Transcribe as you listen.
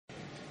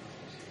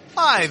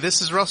Hi,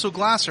 this is Russell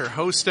Glasser,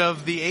 host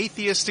of The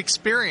Atheist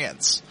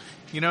Experience.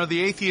 You know,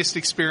 The Atheist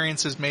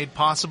Experience is made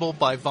possible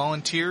by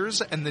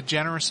volunteers and the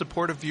generous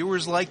support of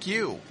viewers like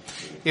you.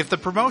 If the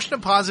promotion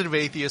of positive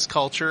atheist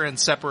culture and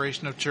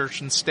separation of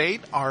church and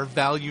state are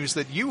values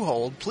that you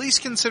hold, please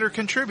consider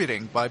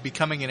contributing by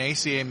becoming an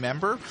ACA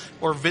member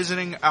or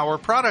visiting our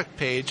product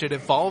page at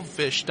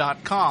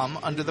evolvefish.com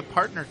under the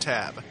Partner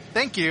tab.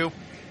 Thank you.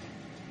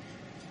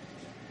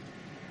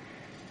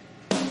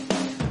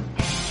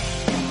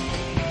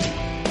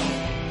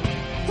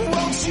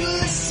 Won't you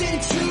listen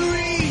to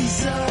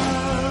reason?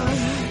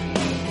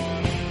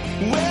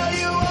 Will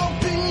you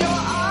open your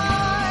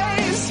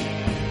eyes?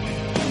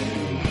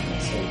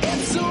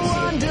 It's a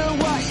wonder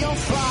what you'll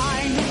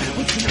find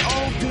with an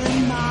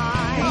open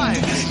mind. Hi,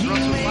 this is You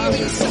Russell may Glasser,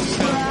 be host of The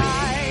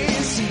surprised.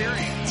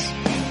 Experience.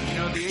 You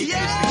know, The Atheist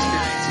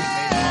Yeah. Experience is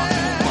made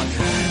possible by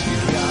You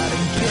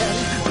gotta get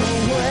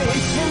away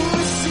from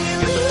this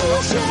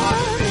illusion.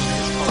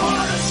 For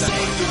the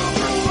sake of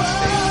the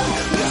world,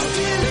 this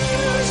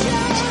delusion.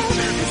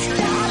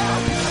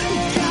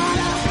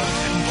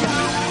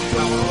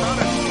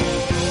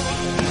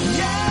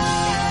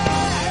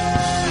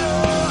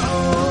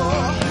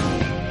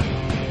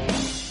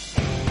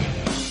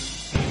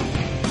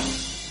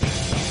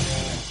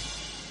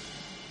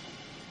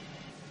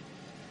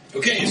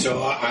 Okay,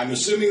 so I'm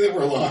assuming that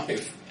we're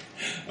live.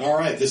 All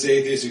right, this is the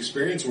Atheist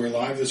Experience. We're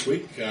live this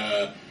week.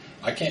 I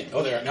can't.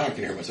 Oh, there. Now I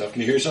can hear myself.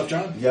 Can you hear yourself,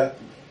 John? Yeah.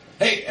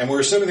 Hey, and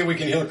we're assuming that we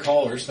can hear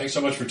callers. Thanks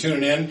so much for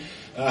tuning in.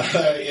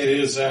 It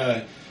is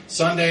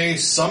Sunday,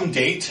 some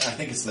date. I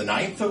think it's the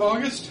 9th of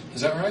August.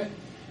 Is that right?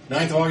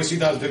 9th of August,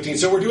 2015.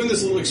 So we're doing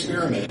this little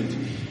experiment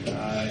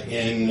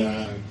in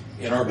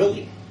our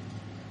building.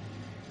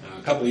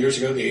 A couple of years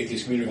ago, the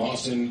Atheist Community of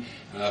Austin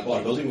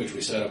bought a building which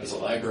we set up as a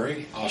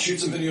library. I'll shoot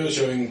some videos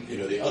showing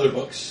the other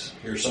books.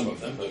 Here's some of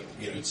them, but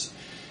it's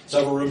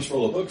several rooms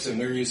full of books, and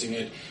they're using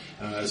it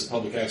as a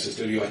public access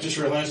studio. I just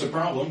realized a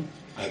problem.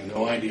 I have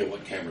no idea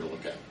what camera to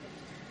look at.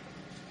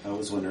 I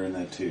was wondering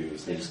that too.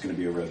 Is there just going to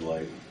be a red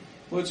light?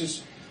 Well, it's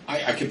just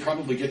I could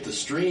probably get the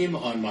stream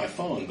on my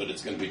phone, but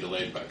it's going to be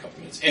delayed by a couple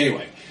minutes.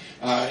 Anyway,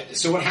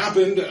 so what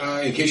happened,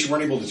 in case you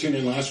weren't able to tune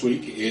in last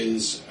week,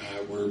 is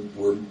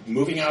we're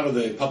moving out of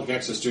the public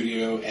access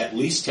studio at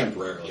least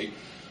temporarily,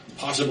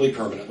 possibly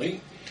permanently.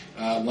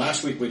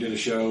 Last week we did a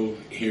show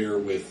here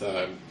with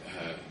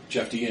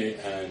Jeff D.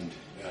 and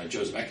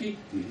Joe Zemecki,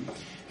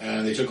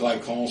 and they took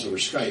live calls over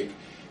Skype.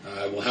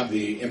 We'll have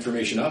the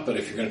information up, but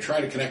if you're going to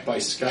try to connect by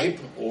Skype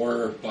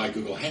or by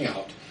Google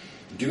Hangout,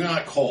 do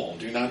not call.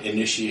 Do not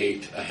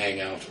initiate a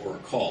hangout or a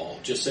call.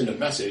 Just send a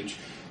message.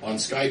 On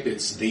Skype,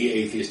 it's The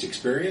Atheist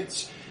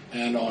Experience,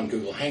 and on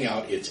Google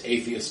Hangout, it's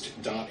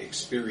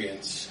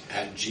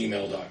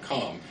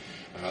atheist.experience@gmail.com.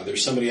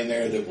 There's somebody in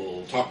there that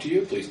will talk to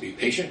you. Please be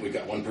patient. We've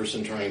got one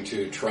person trying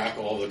to track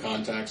all the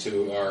contacts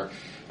who are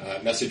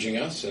messaging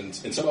us, and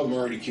some of them are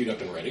already queued up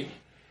and ready.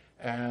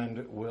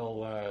 And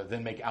we'll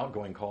then make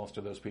outgoing calls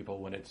to those people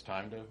when it's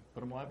time to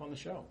put them live on the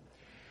show.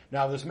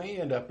 Now, this may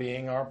end up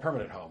being our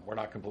permanent home. We're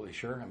not completely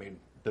sure. I mean,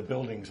 the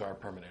building's our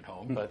permanent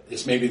home, but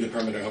this may be the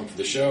permanent home for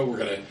the show. We're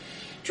going to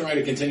try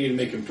to continue to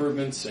make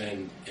improvements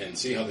and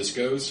see how this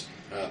goes.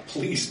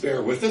 Please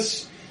bear with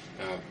us.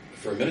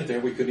 For a minute there,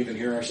 we couldn't even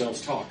hear ourselves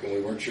talk, and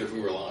we weren't sure if we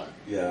were live.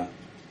 Yeah,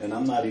 and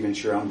I'm not even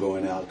sure I'm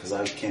going out because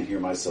I can't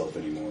hear myself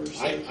anymore.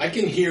 So. I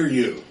can hear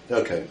you.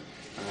 Okay.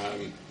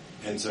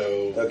 And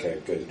so... Okay,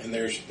 good. And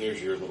there's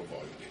your little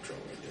volume control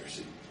right there.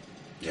 See?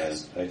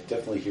 Yes, I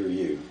definitely hear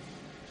you.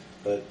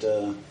 But,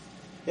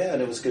 yeah,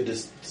 and it was good to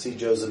see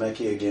Joe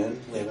Zemecki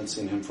again. We haven't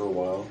seen him for a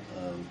while.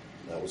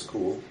 That was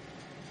cool.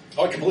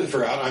 Oh, I completely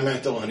forgot. I'm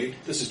Matt Dillahunty.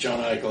 This is John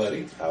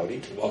Iacoletti.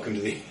 Howdy. Welcome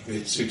to the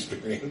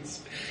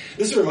Experience.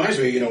 This reminds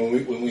me,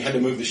 when we had to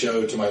move the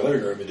show to my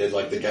living room, it did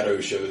like the ghetto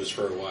shows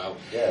for a while.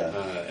 Yeah.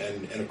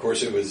 And of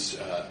course, it was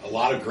a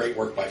lot of great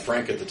work by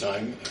Frank at the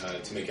time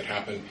to make it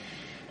happen.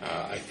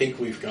 I think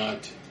we've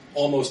got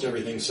almost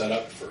everything set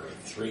up for a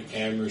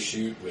 3-camera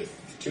shoot with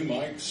 2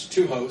 mics,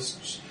 2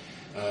 hosts,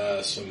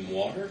 some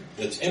water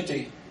that's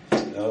empty.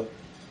 No.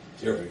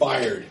 You're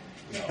fired.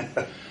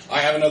 No. I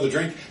have another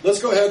drink. Let's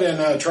go ahead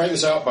and try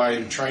this out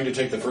by trying to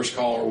take the first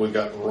caller. We've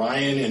got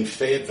Ryan in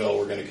Fayetteville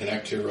we're going to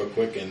connect to real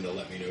quick, and they'll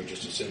let me know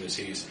just as soon as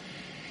he's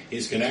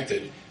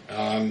connected.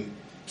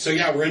 So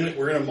yeah,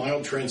 we're in a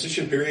mild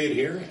transition period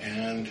here,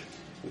 and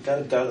We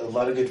got a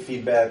lot of good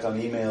feedback on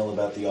email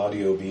about the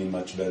audio being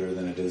much better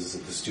than it is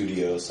at the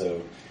studio,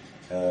 so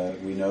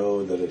we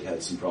know that it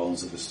had some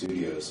problems at the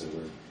studio, so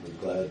we're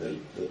glad that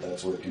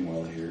that's working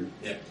well here.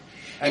 Yeah.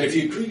 And if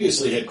you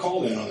previously had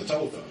called in on the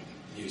telephone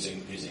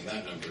using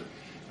that number,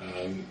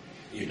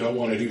 you don't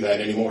want to do that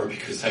anymore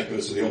because that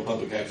goes to the old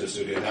public access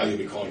studio. Now you'll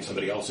be calling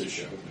somebody else's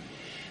show.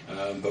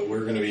 But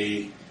we're going to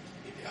be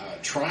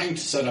trying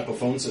to set up a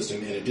phone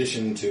system in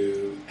addition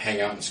to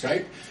Hangout and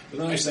Skype. But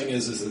the nice thing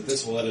is that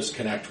this will let us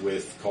connect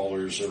with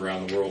callers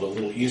around the world a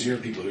little easier,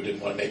 people who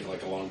didn't want to make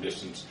like a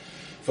long-distance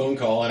phone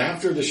call, and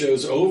after the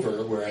show's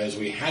over, whereas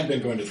we had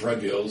been going to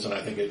Threadfield's, and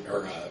I think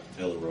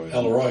El Arroyo.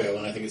 El Arroyo,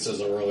 and I think it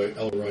says El Arroyo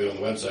on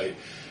the website,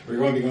 we're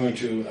going to be going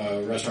to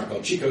a restaurant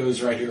called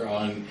Chico's right here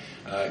on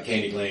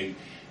Candy Lane,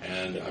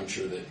 and I'm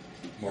sure that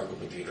Mark will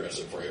put the address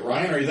up for you.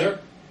 Ryan, are you there?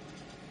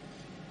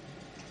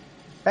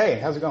 Hey,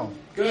 how's it going?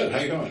 Good. How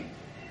you doing?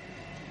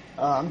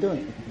 I'm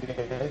doing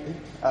good.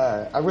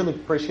 I really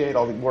appreciate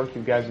all the work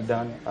you guys have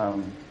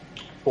done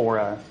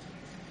for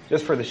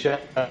just for the show,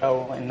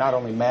 and not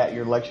only Matt,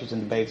 your lectures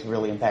and debates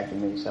really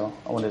impacted me. So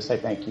I wanted to say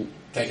thank you.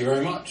 Thank you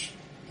very much.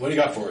 What do you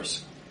got for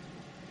us?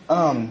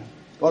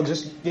 Well,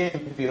 just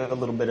give you a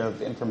little bit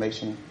of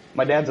information.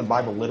 My dad's a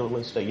Bible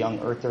literalist, a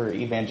young earther,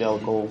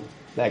 evangelical,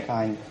 that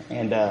kind,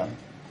 and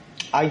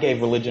I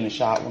gave religion a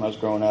shot when I was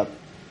growing up.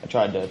 I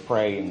tried to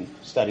pray and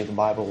study the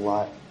Bible a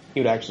lot. He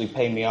would actually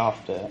pay me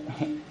off to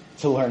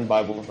to learn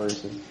Bible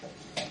verses,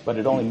 but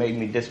it only made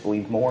me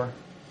disbelieve more.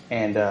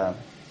 And yeah,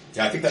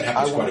 I think that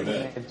happens quite a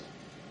bit.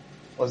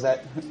 Was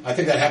that? I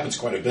think that happens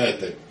quite a bit.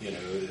 That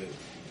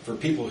for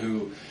people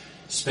who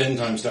spend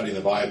time studying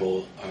the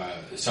Bible,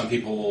 some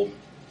people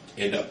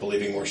end up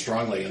believing more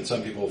strongly, and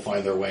some people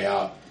find their way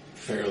out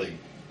fairly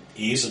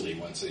easily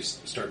once they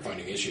start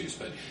finding issues.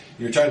 But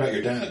you were talking about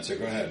your dad, so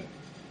go ahead.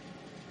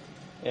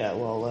 Yeah,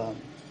 well,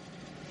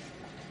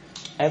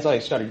 as I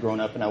started growing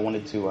up, and I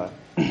wanted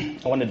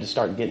to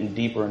start getting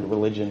deeper into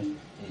religion,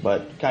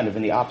 but kind of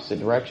in the opposite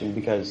direction,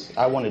 because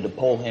I wanted to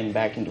pull him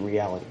back into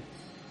reality.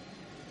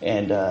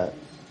 And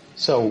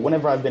so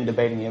whenever I've been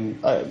debating him,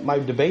 my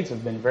debates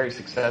have been very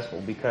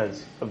successful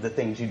because of the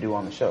things you do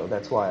on the show.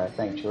 That's why I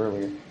thanked you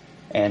earlier.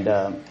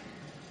 And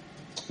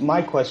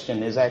my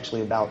question is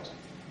actually about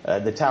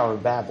the Tower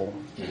of Babel.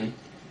 Mm-hmm.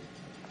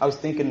 I was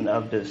thinking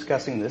of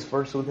discussing this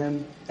verse with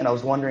him, and I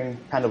was wondering,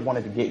 kind of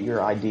wanted to get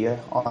your idea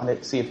on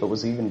it, see if it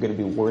was even going to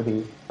be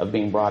worthy of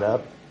being brought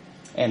up.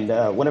 And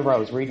whenever I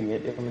was reading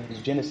it, it was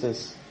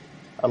Genesis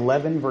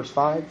 11, verse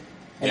 5,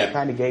 and it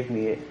kind of gave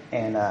me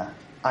an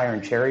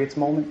Iron Chariots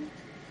moment,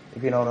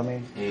 if you know what I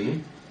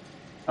mean.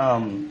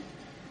 Mm-hmm.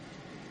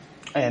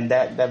 And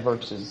that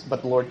verse is,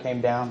 but the Lord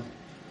came down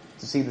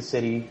to see the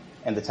city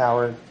and the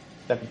tower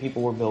that the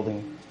people were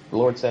building. The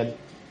Lord said,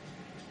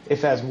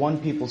 if as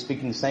one people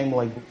speaking the same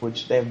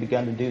language they have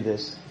begun to do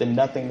this, then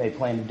nothing they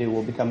plan to do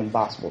will become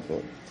impossible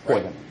for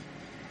them.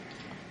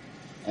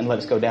 And let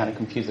us go down and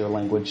confuse their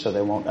language so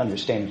they won't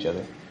understand each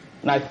other.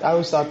 And I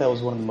always thought that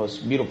was one of the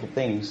most beautiful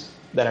things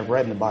that I've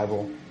read in the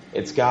Bible.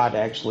 It's God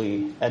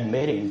actually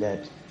admitting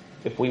that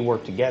if we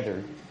work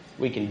together,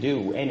 we can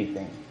do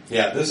anything.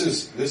 Yeah, this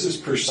is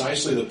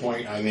precisely the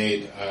point I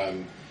made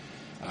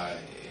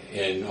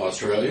in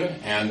Australia,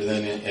 and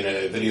then in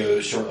a video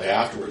shortly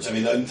afterwards. I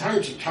mean, the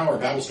entire Tower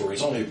of Babel story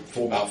is only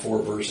about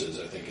 4 verses.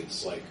 I think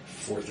it's like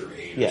 4 through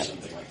 8 or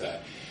something like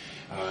that.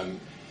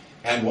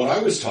 And what I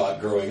was taught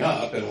growing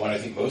up, and what I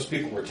think most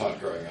people were taught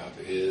growing up,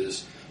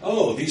 is,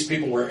 oh, these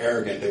people were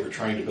arrogant. They were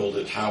trying to build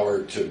a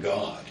tower to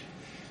God.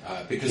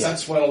 Because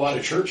that's what a lot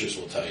of churches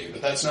will tell you.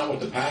 But that's not what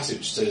the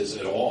passage says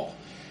at all.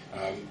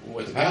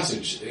 What the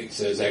passage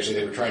says, actually,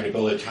 they were trying to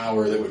build a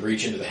tower that would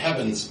reach into the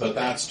heavens, but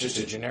that's just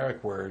a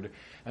generic word.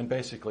 And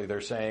basically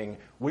they're saying,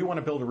 we want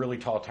to build a really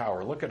tall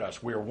tower. Look at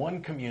us. We're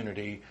one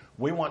community.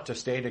 We want to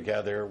stay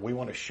together. We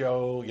want to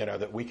show,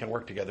 that we can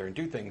work together and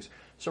do things.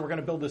 So we're going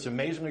to build this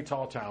amazingly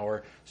tall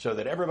tower so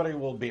that everybody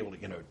will be able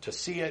to, to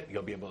see it.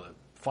 You'll be able to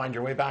find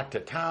your way back to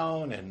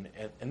town.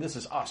 And this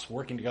is us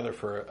working together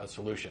for a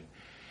solution.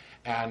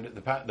 And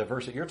the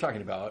verse that you're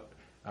talking about,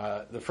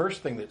 the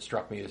first thing that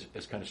struck me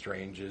is kind of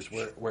strange is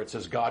where it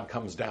says God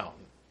comes down.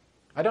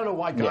 I don't know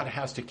why God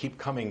has to keep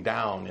coming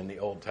down in the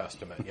Old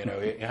Testament.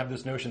 You have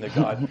this notion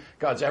that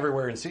God's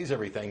everywhere and sees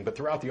everything, but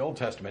throughout the Old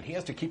Testament, he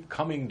has to keep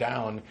coming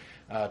down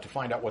to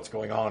find out what's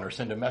going on or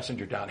send a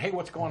messenger down. Hey,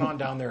 what's going on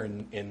down there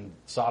in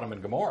Sodom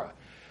and Gomorrah?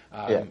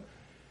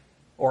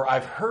 Or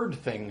I've heard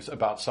things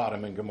about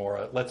Sodom and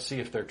Gomorrah. Let's see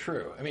if they're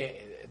true. I mean,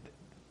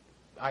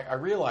 I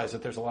realize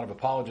that there's a lot of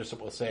apologists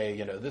that will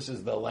say, this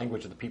is the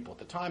language of the people at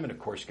the time, and of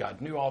course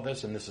God knew all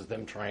this, and this is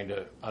them trying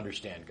to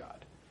understand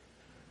God.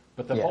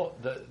 But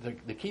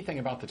the key thing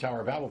about the Tower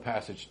of Babel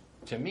passage,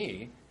 to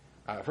me,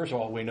 first of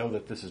all, we know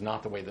that this is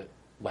not the way that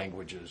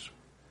languages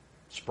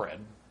spread.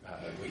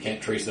 We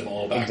can't trace them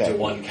all back to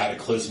one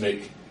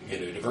cataclysmic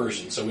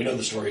diversion. So we know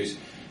the story's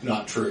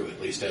not true,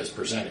 at least as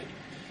presented.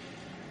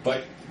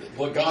 But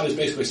what God is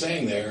basically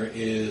saying there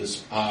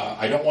is,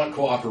 I don't want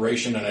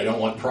cooperation and I don't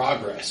want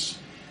progress.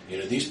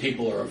 These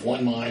people are of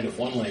one mind, of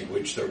one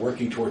language. They're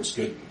working towards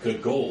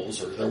good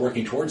goals, or they're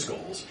working towards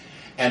goals.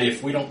 And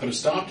if we don't put a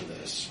stop to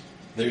this,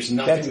 there's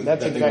nothing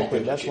that's that they won't be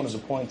able to That's one of the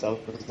points I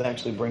was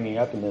actually bringing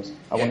up in this.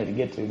 I wanted to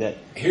get to that.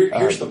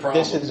 Here's the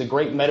problem. This is a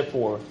great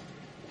metaphor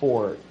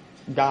for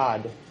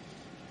God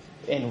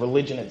and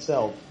religion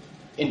itself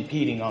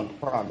impeding on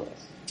progress.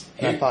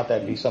 And I thought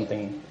that'd be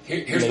something.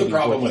 Here's the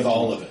problem with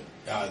all of it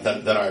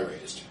that I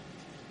raised.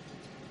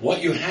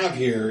 What you have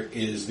here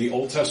is the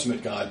Old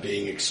Testament God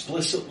being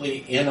explicitly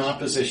in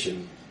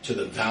opposition to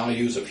the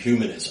values of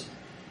humanism.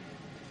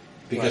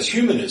 Because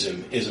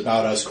humanism is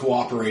about us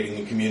cooperating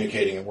and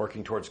communicating and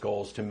working towards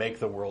goals to make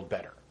the world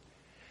better.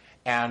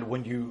 And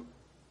when you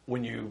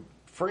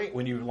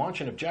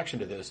launch an objection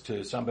to this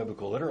to some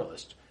biblical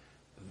literalist,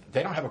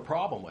 they don't have a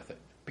problem with it.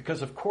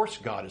 Because of course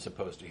God is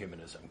opposed to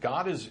humanism.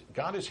 God is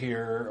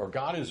here, or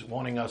God is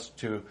wanting us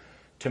to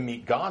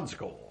meet God's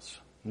goals,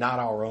 not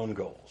our own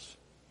goals.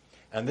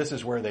 And this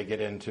is where they get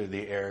into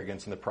the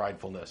arrogance and the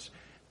pridefulness.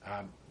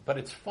 But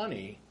it's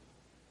funny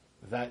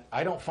that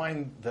I don't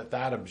find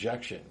that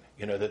objection,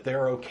 that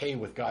they're okay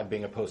with God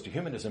being opposed to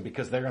humanism,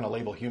 because they're going to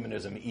label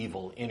humanism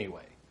evil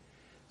anyway.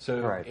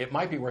 So It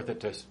might be worth it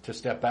to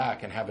step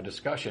back and have a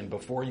discussion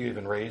before you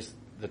even raise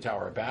the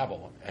Tower of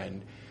Babel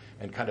and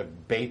kind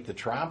of bait the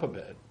trap a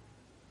bit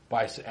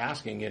by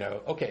asking,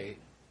 okay,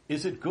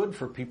 is it good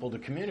for people to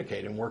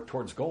communicate and work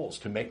towards goals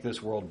to make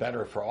this world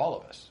better for all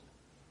of us?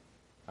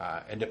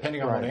 And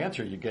depending on what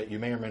answer you get, you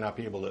may or may not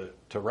be able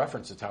to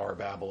reference the Tower of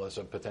Babel as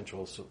a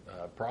potential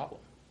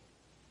problem.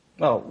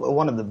 Well,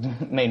 one of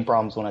the main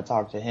problems when I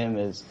talk to him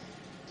is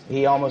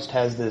he almost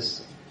has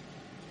this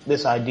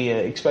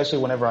idea, especially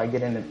whenever I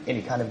get into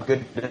any kind of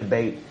good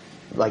debate,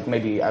 like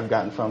maybe I've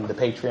gotten from the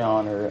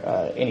Patreon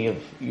or any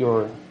of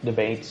your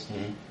debates.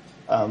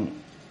 Mm-hmm.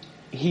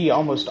 He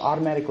almost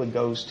automatically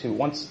goes to,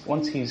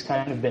 once he's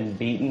kind of been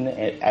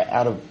beaten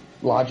out of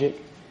logic,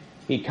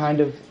 he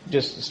kind of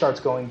just starts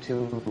going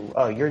to,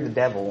 oh, you're the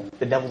devil.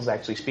 The devil's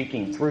actually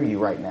speaking through you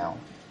right now.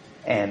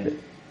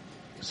 And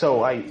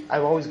so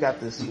I've always got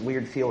this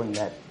weird feeling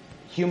that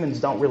humans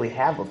don't really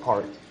have a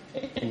part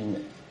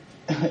in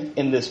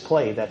this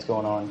play that's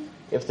going on.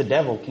 If the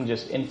devil can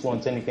just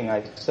influence anything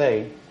I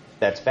say,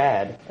 that's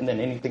bad, and then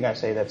anything I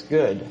say that's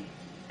good,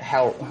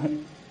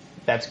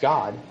 that's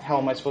God. How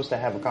am I supposed to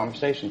have a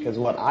conversation? Because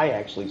what I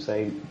actually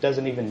say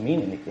doesn't even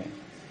mean anything.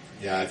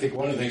 Yeah, I think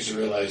one of the things to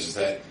realize is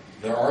that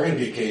there are going to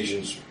be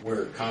occasions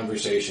where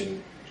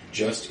conversation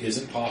just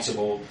isn't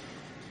possible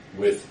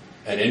with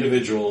an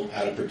individual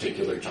at a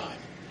particular time.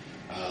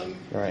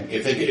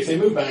 If they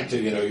move back to,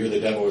 you're the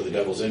devil or the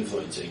devil's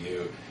influencing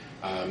you,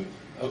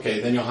 okay,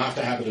 then you'll have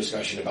to have a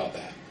discussion about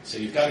that. So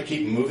you've got to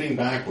keep moving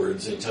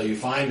backwards until you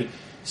find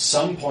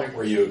some point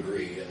where you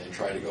agree, and then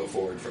try to go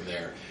forward from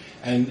there.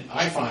 And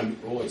I find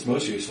what's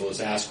most useful is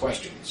to ask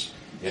questions.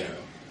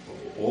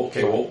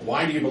 Okay, well,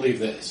 why do you believe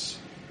this?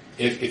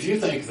 If you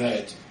think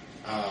that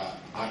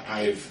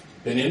I've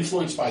been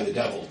influenced by the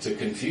devil to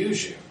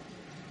confuse you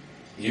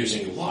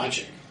using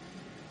logic,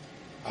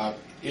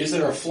 is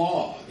there a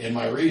flaw in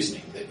my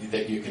reasoning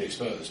that you can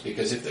expose?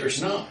 Because if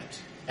there's not,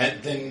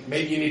 then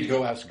maybe you need to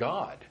go ask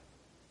God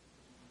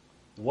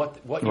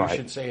what you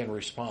should say in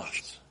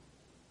response.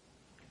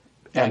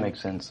 That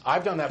makes sense.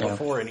 I've done that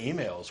before in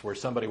emails where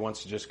somebody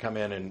wants to just come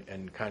in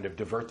and kind of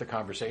divert the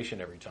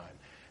conversation every time.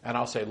 And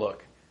I'll say,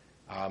 look,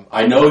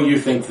 I know you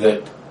think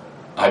that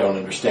I don't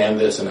understand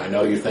this, and I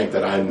know you think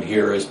that I'm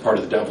here as part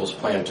of the devil's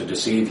plan to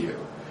deceive you.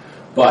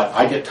 But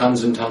I get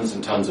tons and tons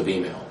and tons of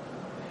email.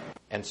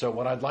 And so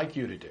what I'd like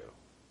you to do,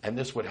 and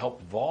this would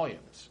help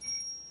volumes,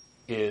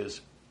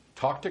 is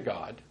talk to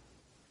God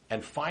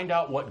and find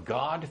out what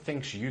God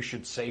thinks you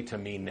should say to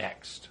me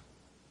next.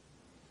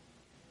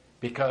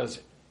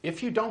 Because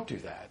if you don't do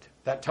that,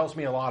 that tells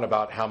me a lot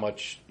about how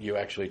much you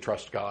actually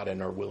trust God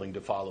and are willing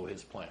to follow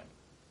His plan.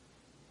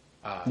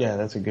 Yeah,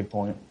 that's a good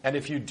point. And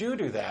if you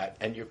do that,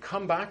 and you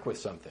come back with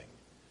something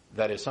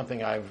that is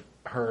something I've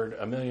heard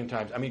a million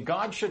times, I mean,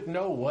 God should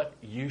know what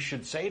you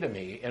should say to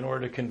me in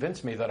order to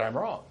convince me that I'm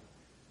wrong.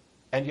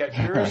 And yet,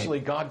 curiously,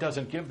 God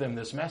doesn't give them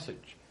this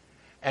message.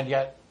 And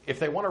yet, if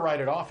they want to write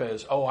it off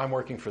as, oh, I'm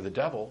working for the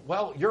devil,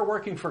 well, you're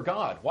working for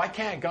God. Why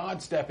can't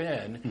God step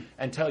in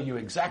and tell you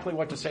exactly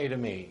what to say to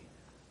me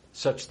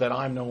such that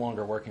I'm no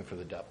longer working for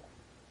the devil?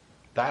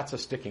 That's a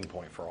sticking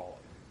point for all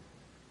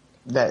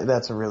of them.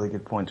 That's a really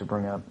good point to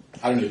bring up.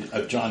 I don't know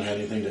if John had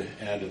anything to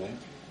add to that.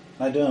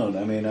 I don't.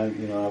 I mean,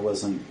 I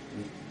wasn't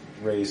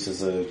raised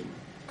as a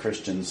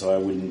Christian, so I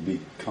wouldn't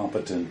be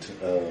competent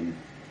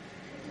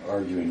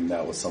arguing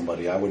that with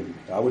somebody. I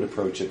would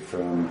approach it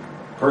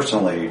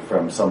personally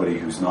from somebody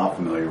who's not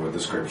familiar with the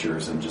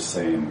scriptures and just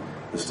saying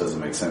this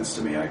doesn't make sense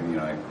to me. I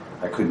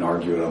couldn't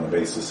argue it on the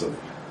basis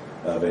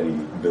of any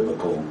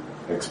biblical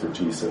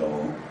expertise at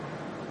all.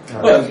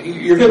 Well,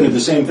 you're getting to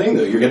the same thing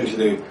though. You're getting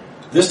to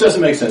this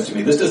doesn't make sense to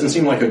me. This doesn't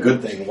seem like a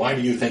good thing. Why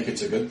do you think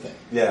it's a good thing?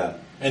 Yeah.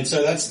 And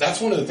so that's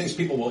one of the things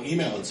people will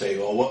email and say,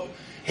 well,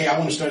 hey, I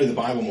want to study the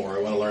Bible more.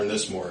 I want to learn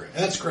this more.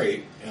 And that's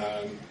great.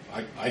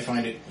 I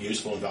find it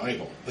useful and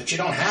valuable. But you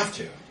don't have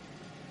to.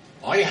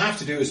 All you have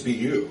to do is be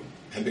you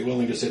and be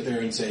willing to sit there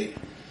and say,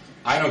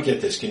 I don't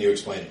get this. Can you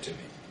explain it to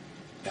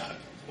me?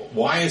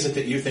 Why is it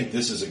that you think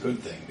this is a good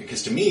thing?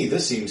 Because to me,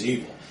 this seems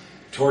evil.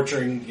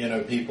 Torturing,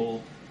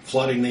 people,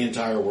 flooding the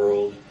entire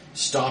world,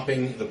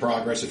 stopping the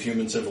progress of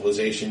human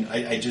civilization.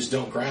 I just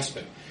don't grasp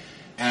it.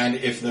 And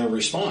if the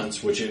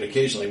response, which it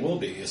occasionally will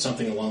be, is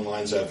something along the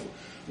lines of,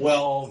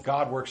 well,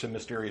 God works in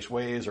mysterious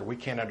ways, or we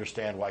can't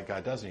understand why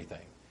God does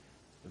anything,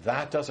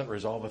 that doesn't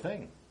resolve a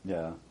thing.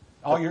 Yeah.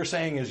 All you're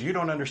saying is you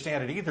don't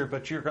understand it either,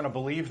 but you're going to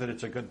believe that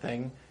it's a good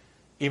thing,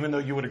 even though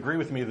you would agree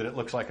with me that it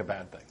looks like a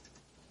bad thing.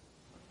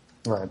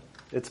 Right.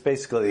 It's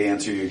basically the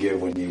answer you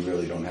give when you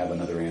really don't have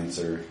another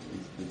answer.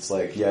 It's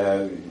like,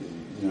 yeah,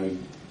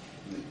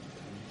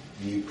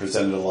 you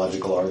presented a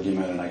logical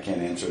argument and I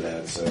can't answer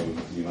that, so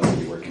you must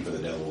be working for the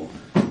devil.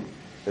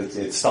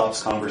 It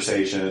stops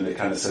conversation. It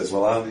kind of says,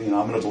 well, I'm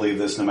going to believe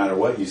this no matter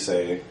what you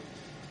say.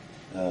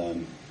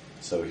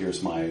 So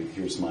here's my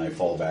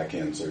fallback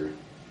answer.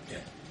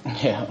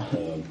 Yeah.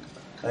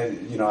 I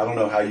don't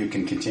know how you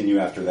can continue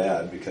after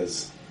that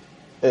because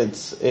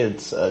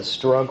it's a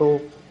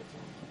struggle,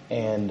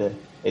 and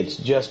it's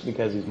just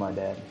because he's my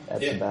dad.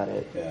 That's about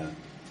it. Yeah.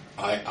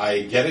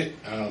 I get it.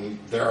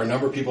 There are a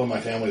number of people in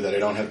my family that I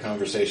don't have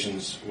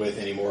conversations with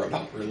anymore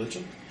about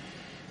religion.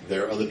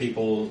 There are other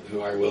people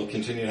who I will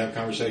continue to have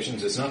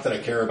conversations. It's not that I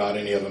care about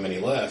any of them any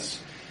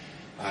less.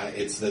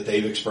 It's that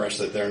they've expressed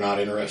that they're not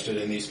interested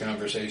in these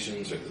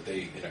conversations, or that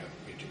they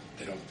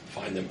don't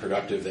find them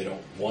productive. They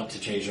don't want to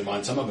change their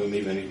mind. Some of them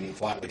even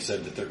flatly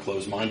said that they're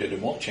closed-minded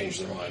and won't change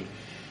their mind.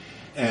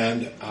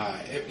 And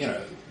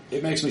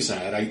it makes me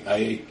sad.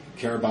 I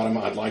care about them.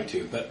 I'd like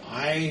to, but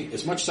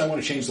as much as I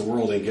want to change the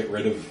world and get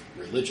rid of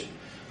religion,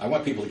 I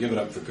want people to give it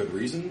up for good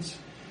reasons.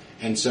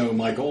 And so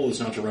my goal is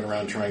not to run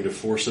around trying to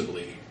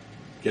forcibly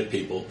get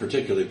people,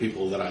 particularly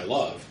people that I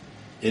love,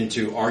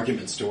 into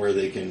arguments to where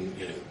they can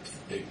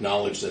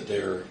acknowledge that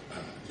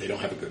they don't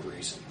have a good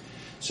reason.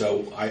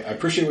 So I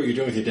appreciate what you're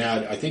doing with your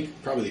dad. I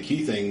think probably the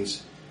key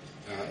things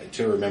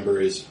to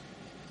remember is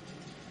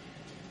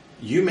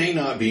you may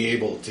not be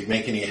able to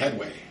make any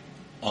headway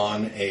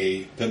on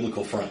a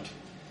biblical front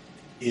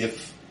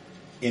if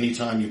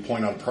anytime you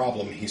point out a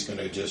problem, he's going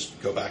to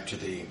just go back to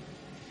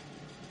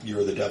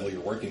you're the devil,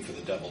 you're working for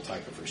the devil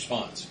type of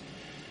response.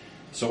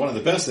 So one of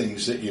the best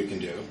things that you can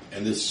do,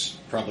 and this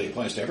probably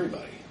applies to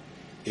everybody,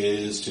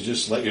 is to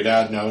just let your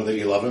dad know that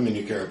you love him and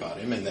you care about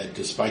him, and that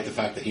despite the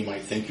fact that he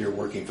might think you're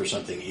working for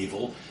something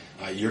evil,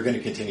 you're going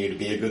to continue to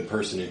be a good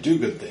person and do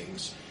good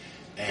things,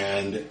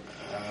 and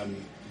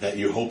that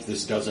you hope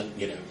this doesn't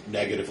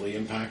negatively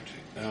impact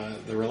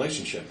the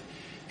relationship,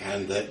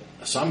 and that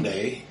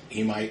someday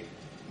he might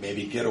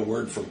maybe get a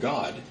word from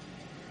God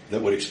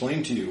that would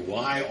explain to you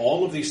why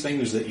all of these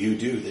things that you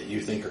do that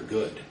you think are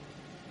good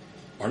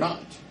are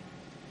not.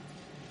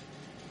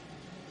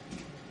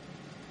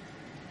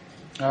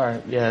 All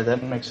right. Yeah,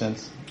 that makes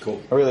sense.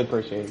 Cool. I really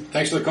appreciate it.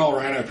 Thanks for the call,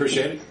 Ryan. I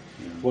appreciate it.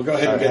 We'll go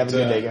ahead All and right, get...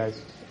 have a good day, guys.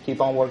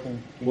 Keep on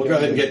working. We'll go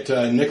ahead and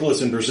get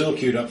Nicholas in Brazil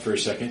queued up for a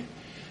second.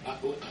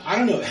 I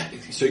don't know.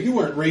 So you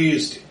weren't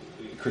raised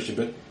Christian,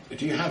 but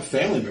do you have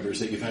family members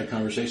that you've had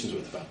conversations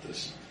with about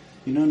this?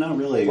 Not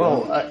really.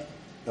 Well,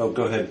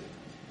 go ahead.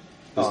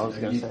 I was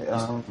going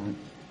to say...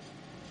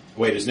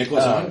 Wait, is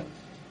Nicholas on?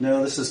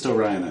 No, this is still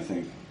Ryan, I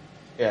think.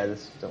 Yeah,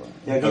 this is still...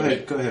 Yeah, go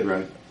ahead. Go ahead,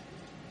 Ryan.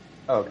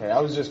 Okay, I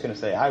was just going to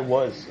say, I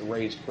was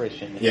raised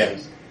Christian.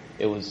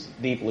 It was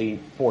deeply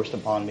forced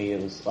upon me.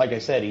 It was, like I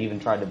said, he even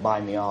tried to buy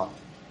me off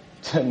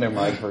to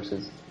memorize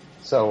verses.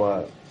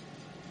 So,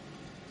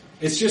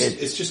 it's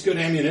just good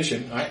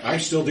ammunition. I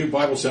still do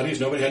Bible studies.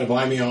 Nobody had to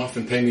buy me off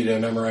and pay me to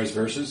memorize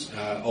verses,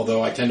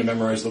 although I tend to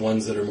memorize the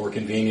ones that are more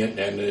convenient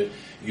and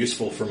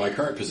useful for my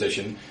current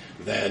position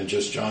than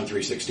just John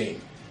 3:16.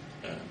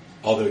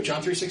 Although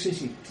John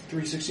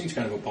 3:16 is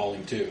kind of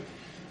appalling too.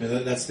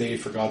 That's the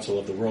for God so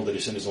loved the world that he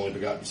sent his only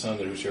begotten Son,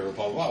 that whosoever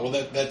blah blah blah.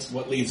 Well, that's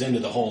what leads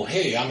into the whole,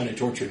 hey, I'm going to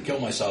torture and kill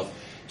myself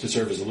to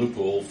serve as a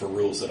loophole for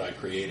rules that I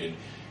created,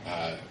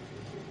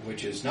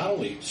 which is not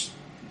only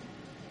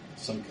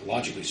some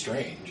logically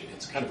strange,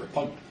 it's kind of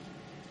repugnant.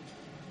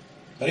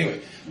 But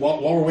anyway,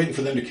 while we're waiting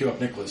for them to queue up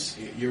Nicholas,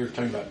 you were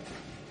talking about...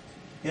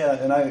 Yeah,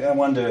 and I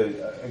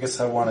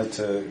wanted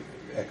to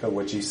echo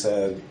what you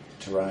said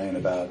to Ryan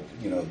about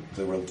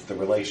the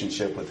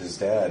relationship with his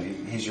dad.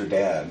 He's your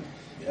dad.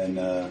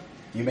 And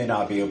you may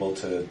not be able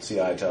to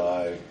see eye to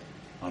eye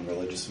on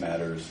religious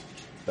matters,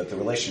 but the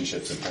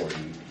relationship's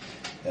important.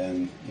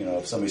 And,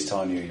 if somebody's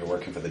telling you you're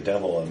working for the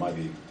devil, it might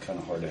be kind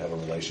of hard to have a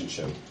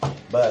relationship.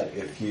 But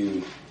if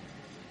you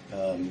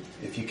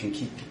can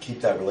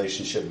keep that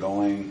relationship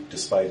going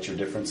despite your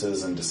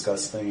differences and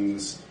discuss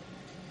things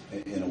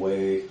in a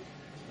way,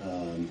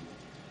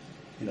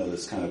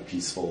 that's kind of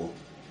peaceful,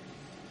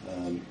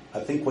 I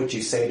think what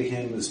you say to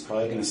him is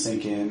probably going to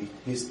sink in.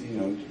 He's,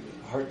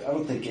 I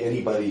don't think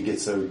anybody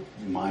gets their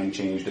mind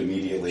changed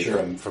immediately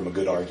from a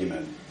good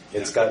argument.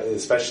 It's got,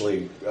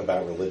 especially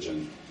about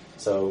religion.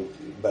 So,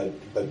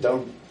 but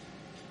don't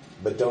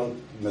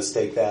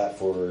mistake that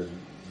for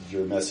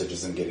your message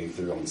isn't getting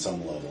through on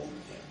some level.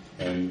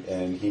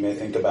 And he may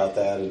think about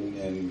that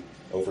and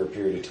over a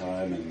period of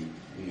time and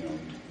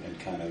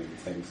kind of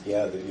think,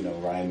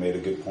 Ryan made a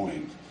good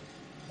point.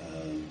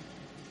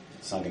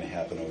 It's not going to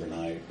happen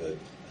overnight, but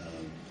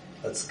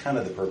that's kind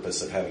of the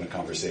purpose of having a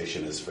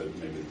conversation, is for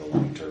maybe the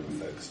long-term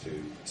effects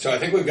too. So I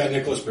think we've got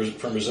Nicholas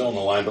from Brazil on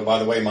the line, but by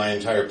the way, my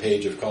entire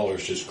page of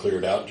callers just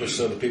cleared out, just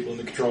so the people in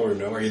the control room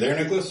know. Are you there,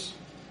 Nicholas?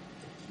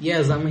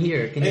 Yes, I'm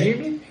here. Can you hear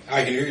me?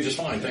 I can hear you just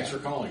fine. Thanks for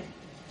calling.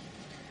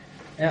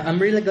 I'm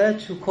really glad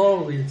to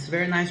call. It's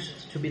very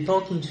nice to be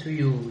talking to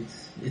you.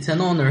 It's an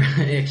honor,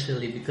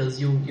 actually,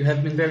 because you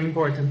have been very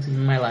important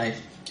in my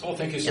life. Oh,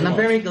 thank you so much. And I'm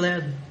very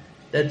glad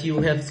that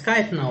you have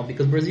Skype now,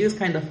 because Brazil is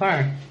kind of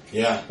far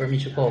Yeah. for me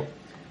to call.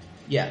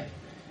 Yeah.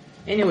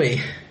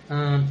 Anyway,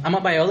 I'm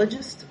a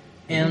biologist,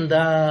 and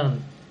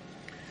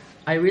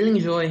I really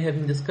enjoy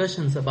having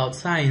discussions about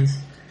science.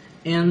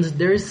 And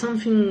there is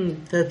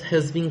something that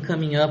has been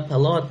coming up a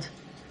lot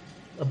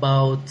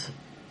about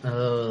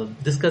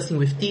discussing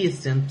with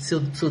theists and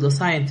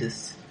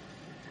pseudoscientists.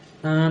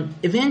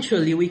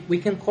 Eventually, we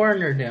can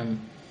corner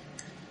them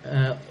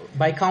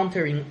by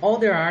countering all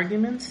their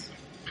arguments,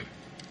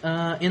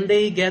 and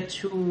they get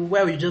to,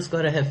 well, you just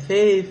gotta have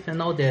faith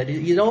and all that.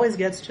 It always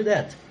gets to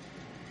that.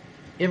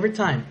 Every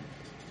time.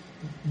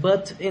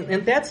 But,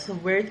 and that's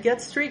where it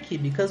gets tricky,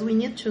 because we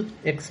need to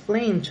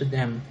explain to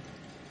them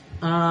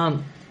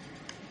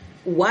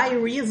why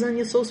reason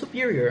is so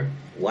superior.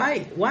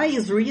 Why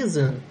is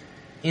reason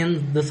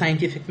in the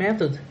scientific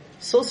method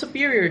so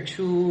superior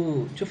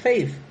to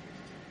faith?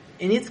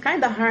 And it's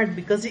kind of hard,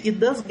 because it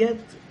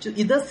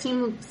does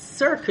seem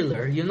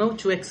circular,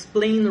 to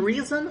explain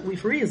reason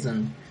with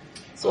reason.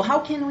 So how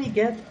can we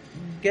get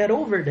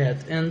over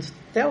that and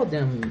tell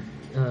them,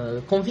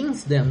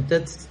 convince them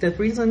that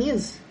reason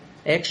is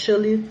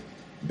actually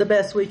the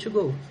best way to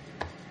go?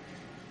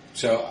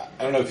 So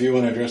I don't know if you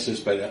want to address this,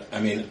 but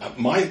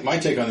my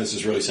take on this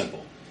is really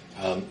simple.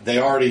 They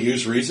already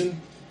use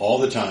reason all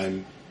the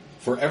time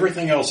for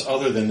everything else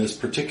other than this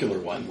particular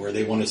one where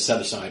they want to set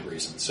aside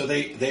reason. So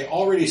they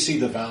already see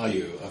the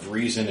value of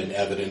reason and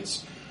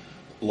evidence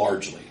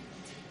largely.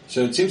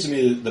 So it seems to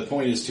me that the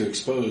point is to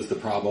expose the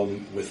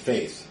problem with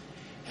faith.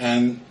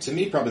 And to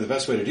me, probably the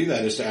best way to do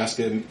that is to ask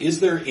them, is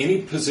there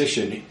any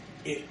position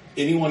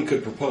anyone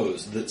could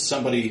propose that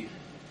somebody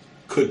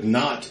could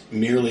not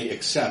merely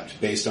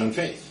accept based on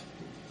faith?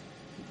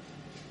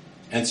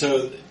 And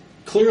so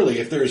clearly,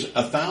 if there's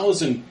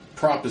 1,000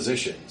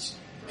 propositions,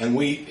 and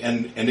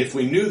if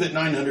we knew that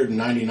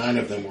 999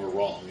 of them were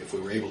wrong, if we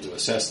were able to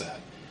assess that,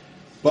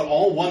 but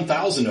all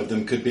 1,000 of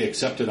them could be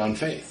accepted on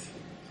faith,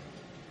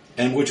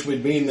 and which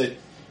would mean that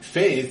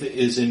faith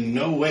is in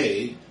no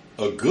way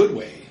a good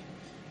way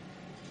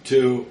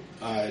to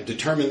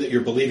determine that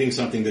you're believing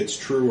something that's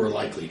true or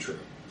likely true.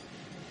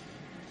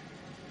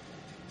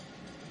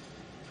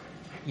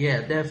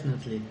 Yeah,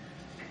 definitely.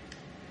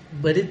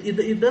 But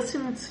it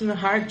doesn't seem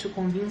hard to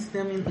convince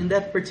them in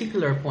that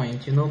particular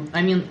point,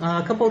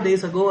 a couple of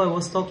days ago I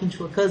was talking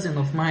to a cousin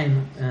of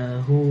mine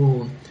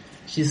who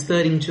she's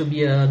studying to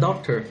be a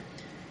doctor,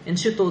 and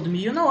she told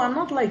me, I'm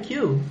not like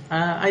you.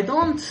 I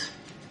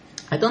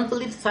don't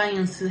believe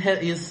science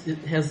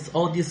has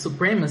all this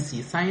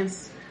supremacy.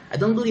 I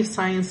don't believe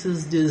science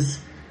is this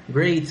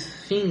great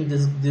thing,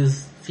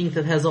 this thing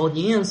that has all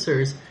the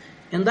answers.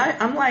 And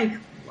I'm like,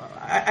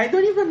 I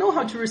don't even know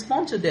how to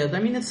respond to that.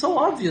 It's so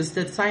obvious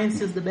that science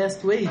is the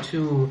best way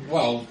to...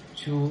 Well,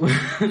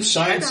 science,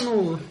 I don't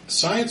know.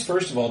 Science,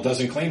 first of all,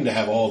 doesn't claim to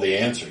have all the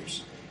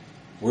answers.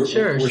 We're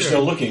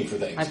still looking for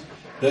things.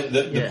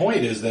 The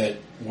point is that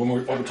what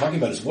we're talking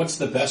about is what's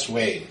the best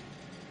way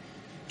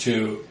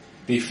to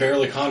be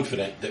fairly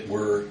confident that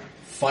we're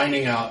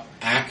finding out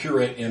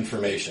accurate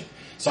information.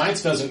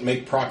 Science doesn't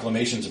make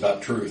proclamations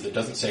about truth. It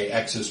doesn't say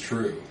X is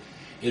true.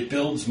 It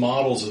builds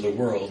models of the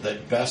world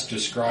that best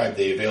describe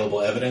the available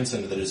evidence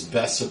and that is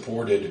best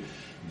supported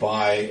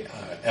by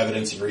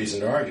evidence and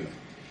reasoned argument.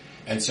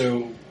 And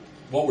so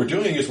what we're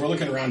doing is we're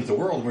looking around at the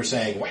world and we're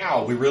saying,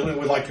 wow, we really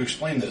would like to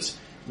explain this.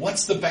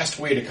 What's the best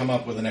way to come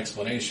up with an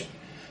explanation?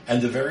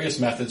 And the various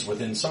methods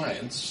within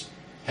science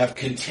have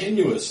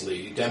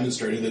continuously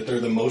demonstrated that they're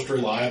the most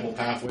reliable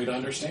pathway to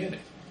understand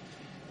it.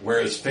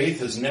 Whereas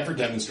faith has never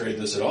demonstrated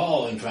this at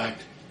all. In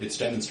fact, it's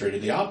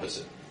demonstrated the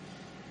opposite.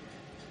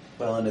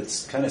 Well, and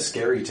it's kind of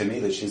scary to me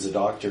that she's a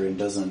doctor and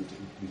doesn't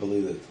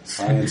believe that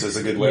science is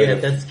a good way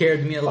that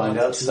scared me a lot. Find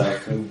out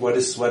stuff.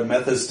 What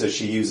methods does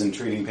she use in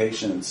treating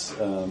patients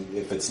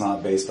if it's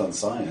not based on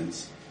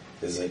science?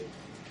 Is it?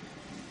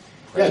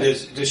 Yeah,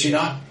 does she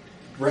not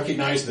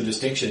recognize the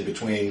distinction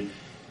between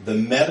the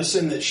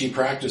medicine that she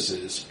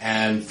practices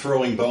and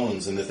throwing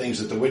bones and the things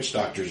that the witch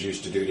doctors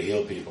used to do to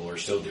heal people, or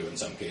still do in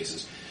some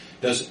cases?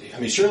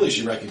 Surely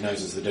she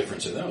recognizes the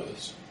difference in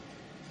those.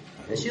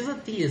 She's a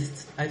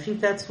theist. I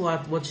think that's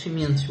what she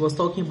means. She was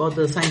talking about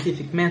the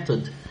scientific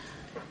method.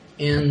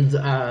 And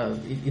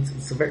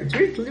it's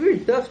very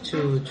tough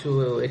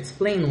to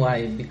explain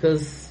why.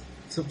 Because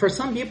for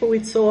some people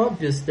it's so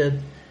obvious that,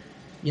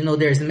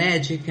 there's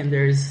magic and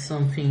there's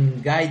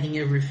something guiding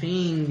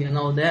everything and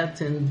all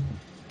that. And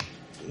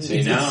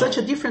it's such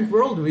a different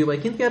worldview. I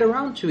can't get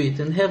around to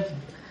it and have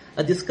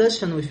a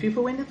discussion with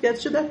people when it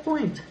gets to that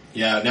point.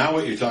 Yeah, now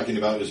what you're talking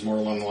about is more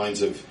along the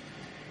lines of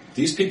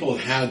these people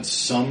have had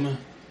some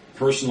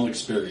personal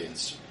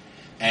experience,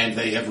 and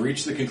they have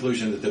reached the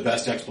conclusion that the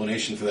best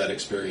explanation for that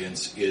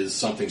experience is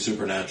something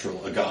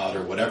supernatural, a god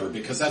or whatever,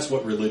 because that's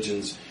what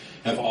religions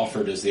have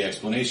offered as the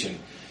explanation.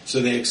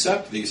 So they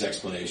accept these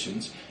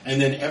explanations,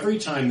 and then every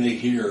time they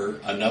hear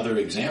another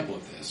example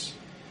of this,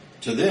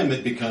 to them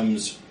it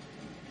becomes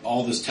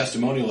all this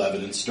testimonial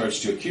evidence starts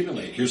to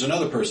accumulate. Here's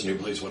another person who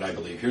believes what I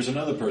believe. Here's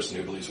another person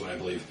who believes what I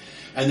believe.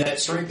 And that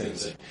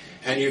strengthens it.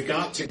 And you've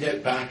got to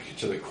get back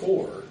to the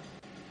core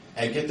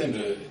and get them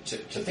to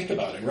think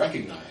about and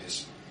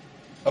recognize,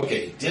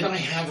 okay, did I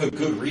have a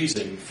good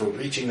reason for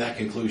reaching that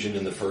conclusion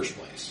in the first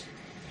place?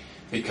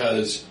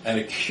 Because an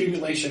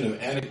accumulation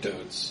of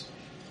anecdotes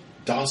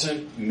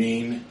doesn't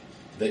mean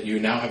that you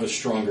now have a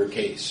stronger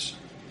case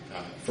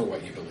for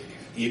what you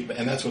believe.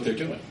 And that's what they're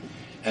doing.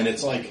 And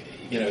it's like,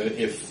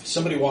 if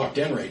somebody walked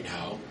in right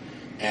now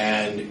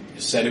and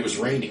said it was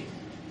raining,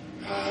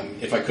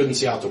 if I couldn't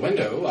see out the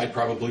window, I'd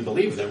probably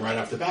believe them right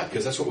off the bat,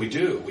 because that's what we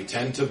do. We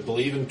tend to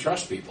believe and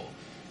trust people,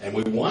 and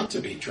we want to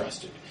be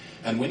trusted.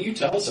 And when you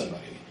tell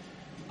somebody,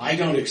 I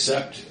don't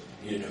accept,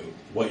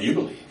 what you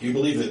believe. You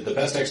believe that the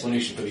best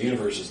explanation for the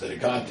universe is that a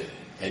God did,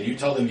 and you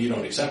tell them you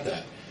don't accept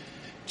that.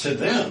 To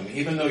them,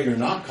 even though you're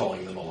not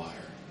calling them a liar,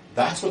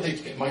 that's what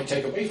they might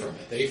take away from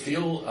it. They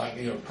feel,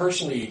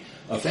 personally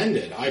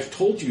offended. I've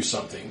told you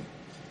something,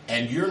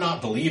 and you're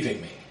not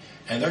believing me.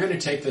 And they're going to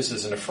take this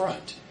as an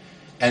affront.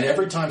 And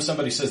every time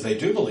somebody says they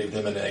do believe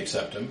them and they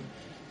accept them,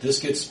 this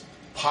gets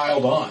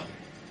piled on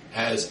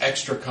as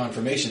extra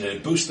confirmation, and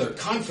it boosts their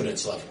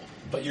confidence level.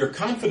 But your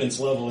confidence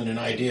level in an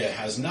idea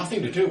has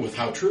nothing to do with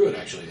how true it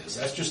actually is.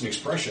 That's just an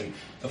expression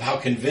of how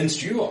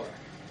convinced you are.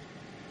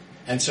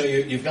 And so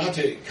you've got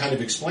to kind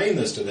of explain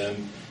this to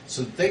them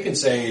so that they can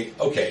say,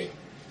 okay,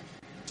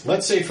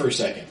 let's say for a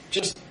second,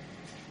 just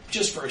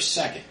for a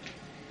second,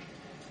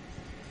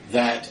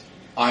 that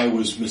I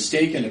was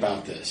mistaken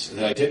about this,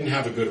 that I didn't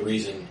have a good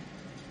reason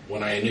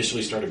when I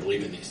initially started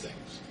believing these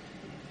things.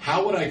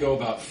 How would I go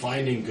about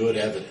finding good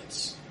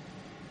evidence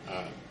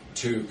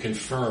to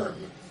confirm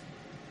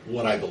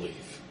what I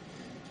believe?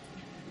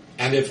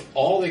 And if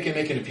all they can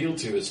make an appeal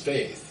to is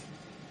faith,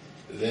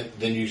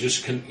 then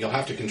you'll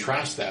have to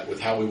contrast that with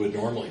how we would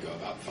normally go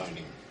about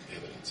finding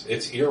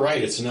evidence. You're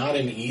right, it's not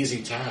an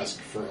easy task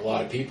for a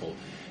lot of people.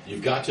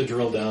 You've got to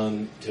drill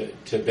down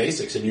to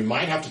basics, and you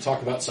might have to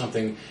talk about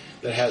something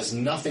that has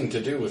nothing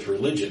to do with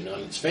religion on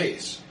its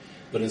face,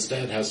 but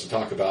instead has to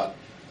talk about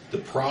the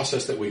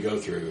process that we go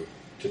through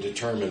to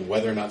determine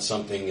whether or not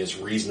something is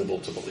reasonable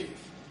to believe.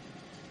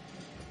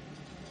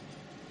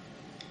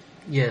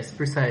 Yes,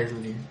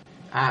 precisely.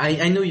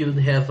 I know you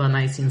have a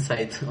nice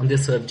insight on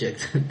this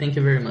subject. Thank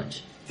you very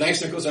much.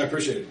 Thanks, Nicholas. I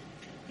appreciate it.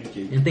 Thank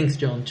you. And thanks,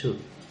 John, too.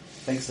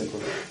 Thanks,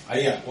 Nicholas.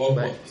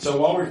 Well, so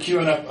while we're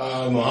queuing up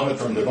Mohammed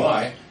from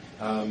Dubai,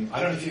 I don't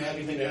know if you had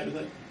anything to add to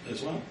that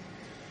as well.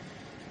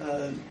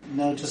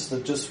 No, just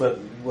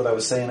what I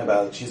was saying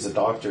about she's a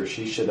doctor.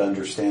 She should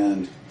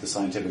understand the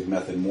scientific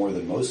method more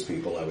than most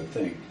people, I would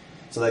think.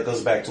 So that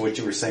goes back to what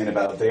you were saying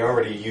about they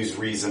already use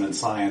reason and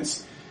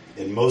science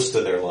in most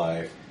of their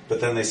life. But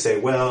then they say,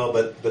 well,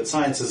 but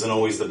science isn't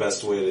always the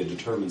best way to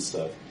determine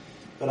stuff.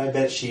 But I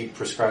bet she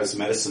prescribes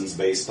medicines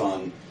based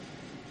on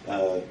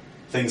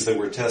things that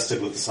were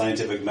tested with the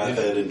scientific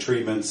method and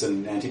treatments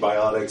and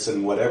antibiotics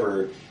and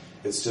whatever.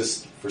 It's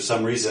just, for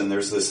some reason,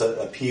 there's this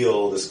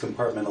appeal, this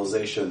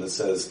compartmentalization that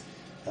says,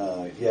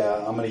 I'm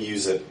going to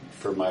use it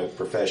for my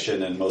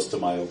profession and most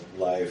of my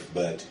life,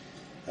 but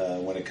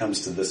when it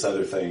comes to this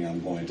other thing,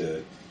 I'm going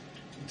to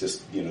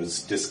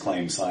just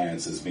disclaim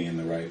science as being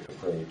the right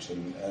approach,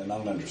 and I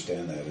don't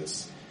understand that.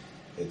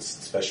 It's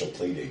special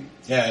pleading.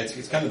 Yeah,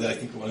 it's kind of I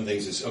think one of the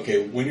things is,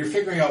 okay, when you're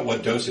figuring out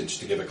what dosage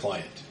to give a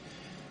client,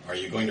 are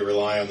you going to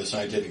rely on the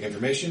scientific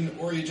information,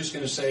 or are you just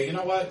going to say, you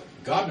know what,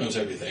 God knows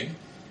everything,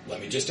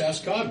 let me just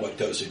ask God what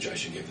dosage I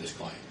should give this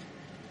client?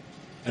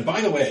 And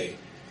by the way,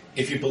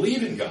 if you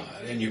believe in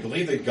God, and you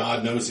believe that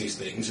God knows these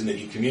things, and that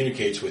He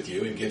communicates with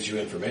you and gives you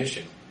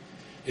information,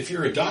 if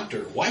you're a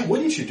doctor, why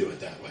wouldn't you do it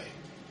that way?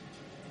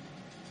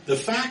 The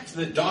fact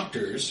that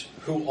doctors,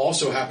 who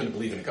also happen to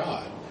believe in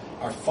God,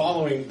 are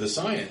following the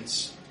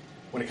science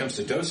when it comes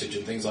to dosage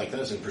and things like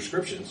this and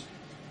prescriptions,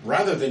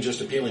 rather than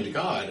just appealing to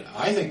God,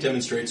 I think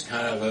demonstrates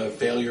kind of a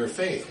failure of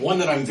faith. One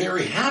that I'm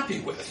very happy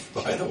with,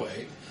 by the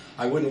way.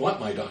 I wouldn't want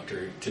my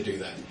doctor to do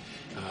that.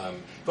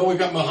 But we've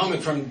got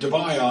Mohammed from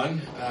Dubai on.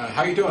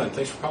 How are you doing?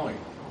 Thanks for calling.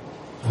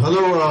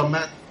 Hello,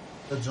 Matt.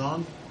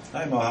 John.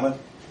 Hi, Mohammed.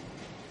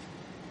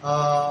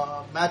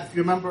 Matt, if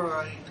you remember,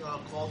 I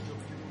called you a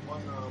few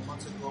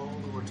months ago.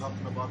 We were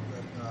talking about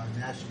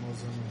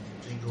nationalism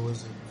and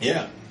jingoism.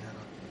 Yeah. We had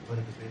quite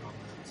a debate on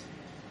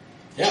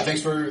that. Yeah,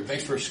 thanks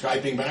for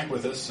Skyping back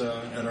with us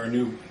at our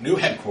new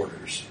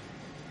headquarters.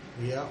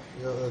 Yeah,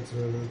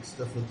 it's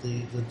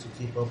definitely good to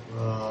keep up.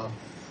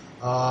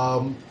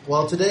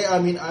 Well, today,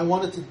 I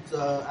wanted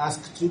to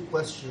ask two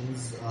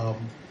questions,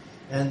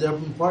 and they're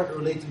in part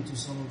relating to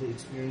some of the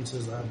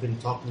experiences I've been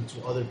talking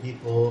to other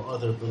people,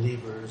 other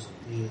believers,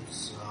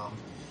 theists.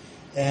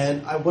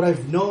 And what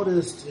I've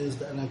noticed is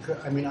that,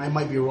 and I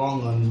might be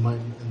wrong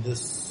in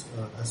this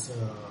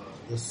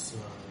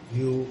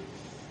view,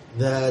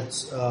 that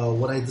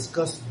when I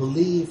discuss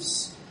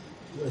beliefs,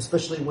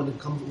 especially when it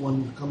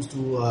comes to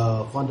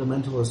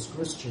fundamentalist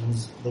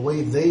Christians, the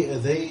way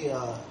they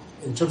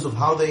in terms of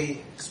how they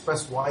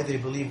express why they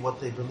believe what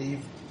they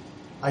believe,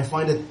 I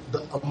find it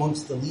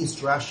amongst the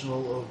least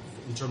rational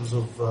in terms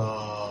of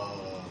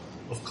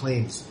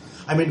claims.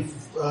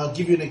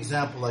 Give you an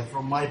example. Like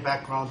from my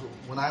background,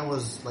 when I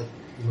was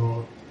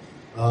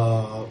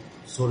so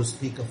to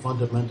speak, a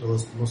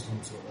fundamentalist Muslim,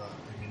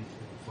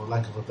 for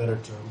lack of a better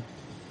term.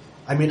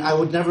 I mean, I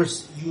would never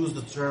use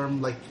the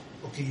term like,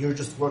 okay, you're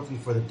just working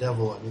for the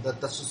devil. I mean,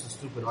 that's just a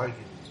stupid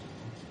argument.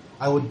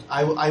 I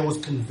was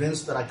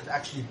convinced that I could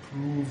actually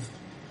prove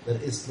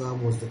that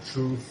Islam was the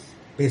truth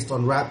based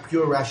on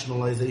pure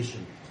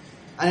rationalization.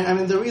 I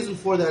mean, the reason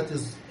for that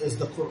is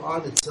the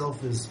Quran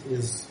itself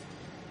is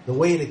the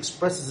way it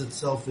expresses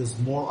itself is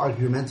more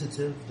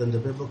argumentative than the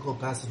biblical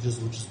passages,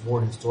 which is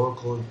more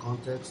historical in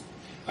context.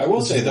 I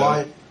will say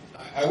though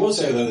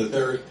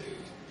that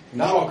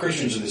not all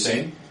Christians are the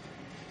same,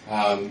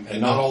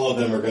 and not all of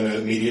them are going to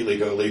immediately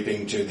go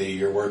leaping to the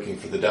 "you're working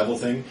for the devil"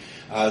 thing.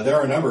 There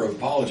are a number of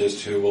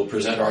apologists who will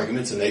present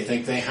arguments, and they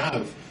think they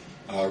have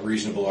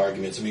reasonable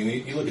arguments. I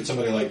mean, you look at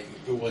somebody like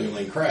William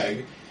Lane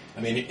Craig. I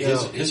mean,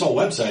 his whole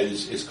website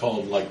is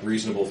called like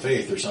Reasonable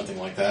Faith or something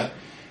like that,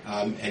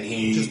 and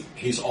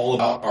he's all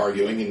about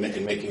arguing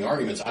and making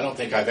arguments. I don't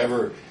think I've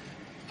ever,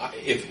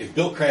 if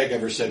Bill Craig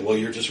ever said, "Well,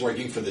 you're just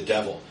working for the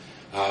devil,"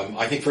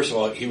 I think first of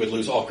all he would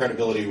lose all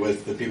credibility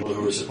with the people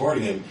who are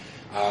supporting him,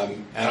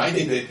 and I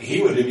think that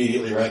he would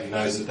immediately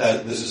recognize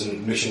that this is an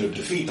admission of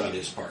defeat on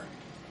his part.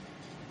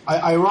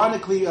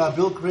 Ironically,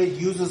 Bill Craig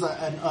uses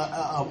an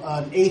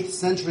 8th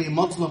century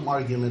Muslim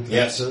argument.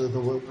 Yes.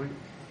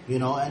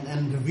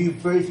 And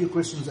very few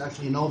Christians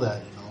actually know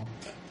that.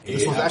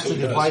 This was actually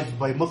devised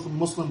by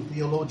Muslim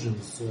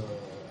theologians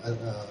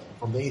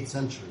from the 8th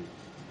century.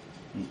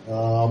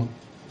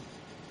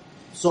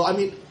 So I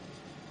mean,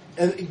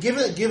 and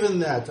given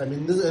that, I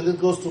mean, this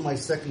goes to my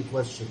second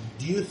question.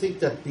 Do you think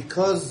that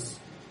because,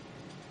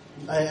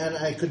 and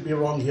I could be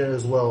wrong here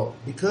as well,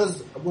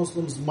 because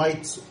Muslims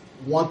might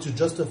want to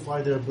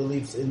justify their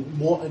beliefs in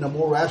a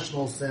more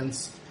rational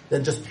sense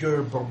than just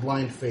pure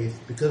blind faith,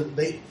 because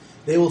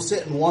they will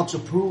sit and want to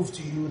prove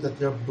to you that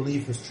their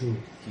belief is true.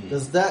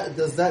 Does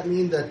that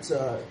mean that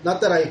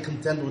not that I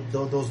contend with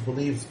those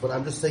beliefs, but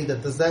I'm just saying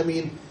that does that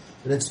mean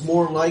that it's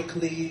more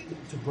likely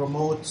to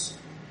promote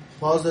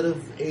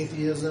positive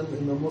atheism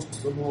in the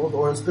Muslim world,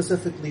 or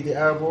specifically the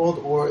Arab world,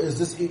 or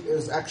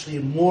is actually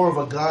more of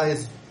a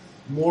guise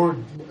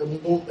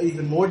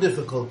even more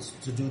difficult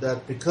to do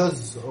that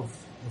because of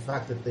the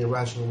fact that they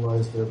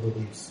rationalize their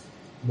beliefs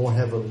more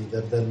heavily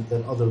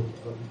than other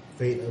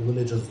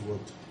religions would?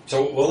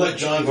 So we'll let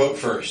John vote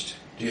first.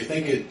 Do you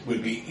think it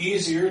would be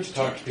easier to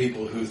talk to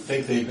people who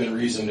think they've been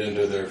reasoned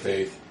into their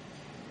faith,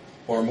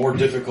 or more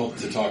difficult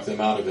to talk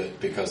them out of it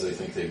because they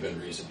think they've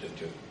been reasoned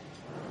into it?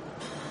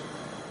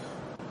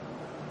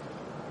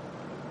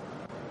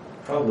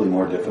 Probably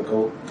more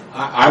difficult.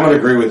 I'm going to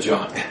agree with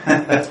John.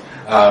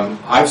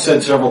 I've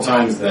said several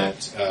times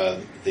that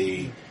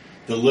the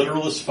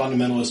literalist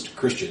fundamentalist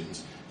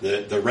Christians,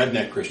 the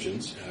redneck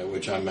Christians,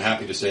 which I'm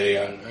happy to say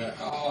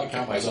I'll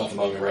count myself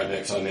among the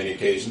rednecks on many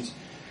occasions,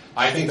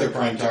 I think they're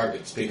prime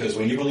targets, because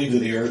when you believe that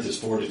the earth is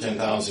 4,000 to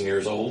 10,000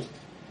 years old,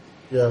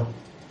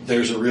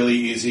 there's a really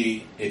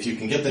easy, if you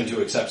can get them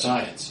to accept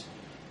science,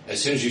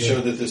 as soon as you show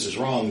that this is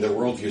wrong, their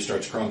worldview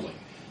starts crumbling.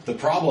 The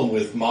problem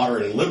with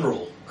moderate and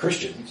liberal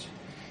Christians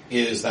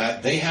is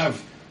that they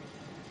have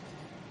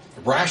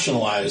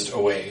rationalized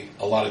away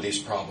a lot of these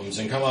problems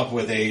and come up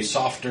with a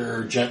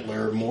softer,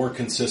 gentler, more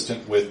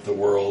consistent with the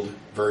world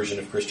version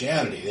of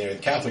Christianity. The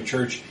Catholic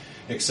Church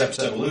accepts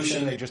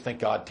evolution. They just think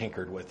God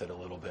tinkered with it a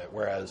little bit,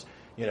 whereas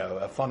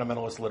a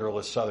fundamentalist,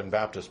 literalist Southern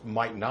Baptist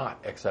might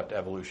not accept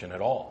evolution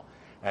at all.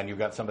 And you've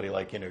got somebody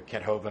like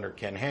Kent Hovind or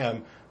Ken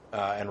Ham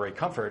and Ray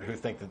Comfort who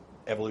think that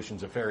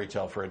evolution's a fairy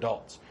tale for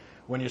adults.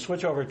 When you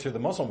switch over to the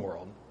Muslim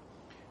world,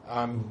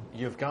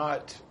 you've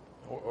got,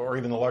 or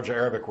even the larger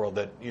Arabic world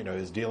that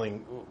is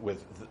dealing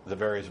with the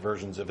various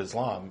versions of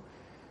Islam,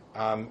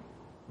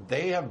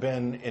 they have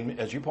been,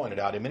 as you pointed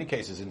out, in many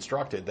cases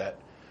instructed that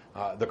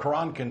the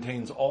Quran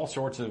contains all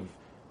sorts of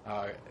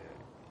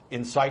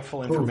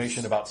insightful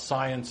information about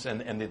science,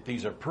 and that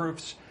these are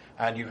proofs.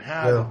 And you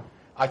have,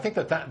 I think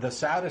that the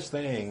saddest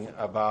thing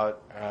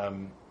about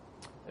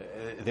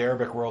the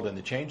Arabic world and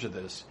the change of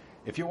this,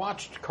 if you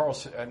watched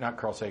not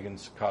Carl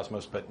Sagan's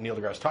Cosmos, but Neil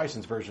deGrasse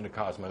Tyson's version of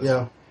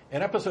Cosmos,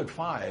 in episode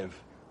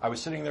 5, I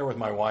was sitting there with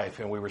my wife,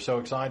 and we were so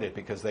excited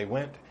because they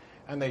went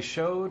and they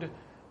showed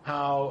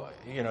how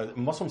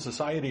Muslim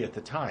society at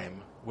the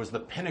time was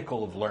the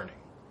pinnacle of learning.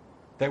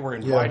 They were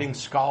inviting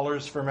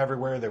scholars from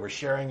everywhere. They were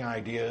sharing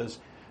ideas.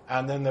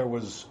 And then there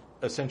was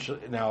essentially,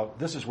 now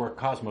this is where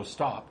Cosmos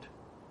stopped.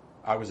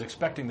 I was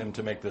expecting them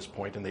to make this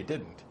point, and they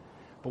didn't.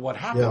 But what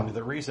happened,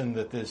 the reason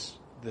that this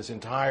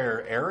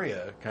entire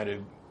area kind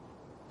of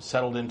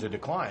settled into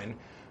decline,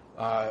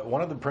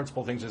 one of the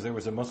principal things is there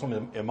was a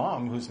Muslim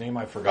imam whose name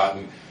I've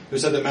forgotten, who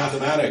said that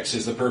mathematics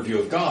is the purview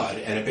of God,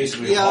 and it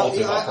basically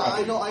halted all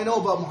property. I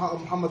know about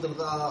Muhammad.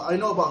 I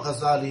know about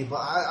Ghazali, but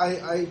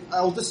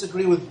I'll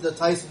disagree with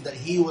Tyson that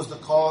he was the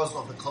cause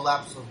of the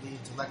collapse of the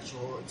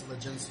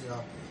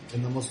intelligentsia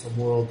in the Muslim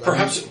world.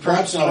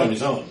 Perhaps not on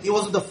his own. He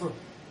wasn't the first.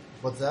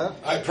 What's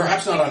that?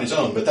 Perhaps not on his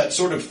own, but that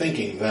sort of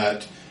thinking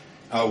that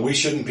we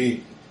shouldn't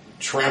be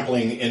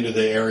trampling into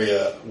the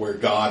area where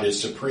God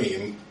is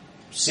supreme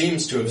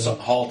seems to have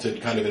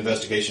halted kind of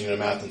investigation into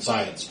math and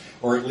science,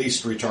 or at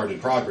least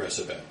retarded progress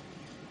a bit.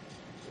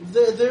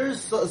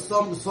 There's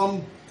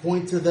some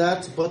point to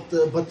that, but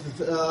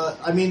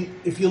I mean,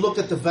 if you look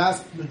at the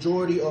vast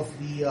majority of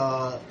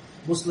the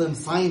Muslim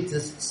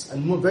scientists,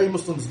 and very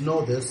Muslims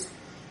know this,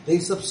 they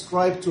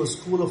subscribe to a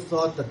school of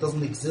thought that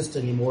doesn't exist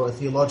anymore, a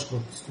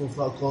theological school of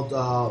thought called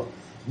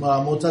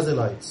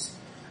Mu'tazilites.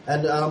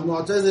 And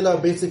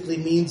Mu'tazila basically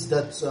means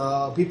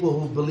that people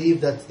who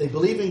believe that they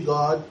believe in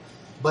God,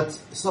 but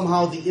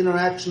somehow the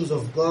interactions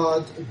of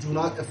God do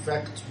not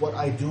affect what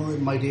I do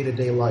in my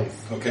day-to-day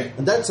life. Okay.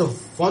 And that's a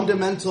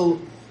fundamental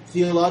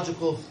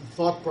theological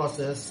thought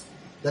process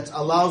that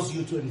allows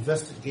you to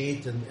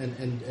investigate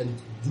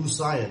and do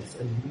science.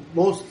 And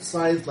most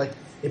science, like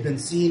Ibn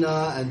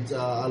Sina and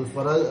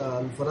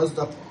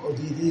Al-Farazdaq,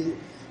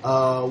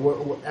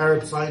 were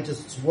Arab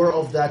scientists, were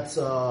of that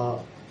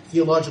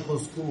theological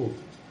school.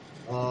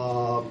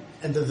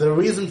 And the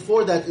reason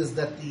for that is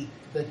that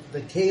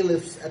the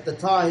caliphs at the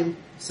time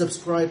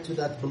subscribed to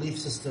that belief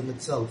system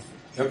itself.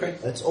 Okay.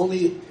 It's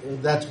only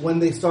that when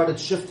they started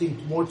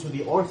shifting more to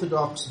the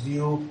orthodox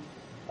view,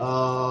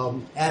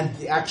 and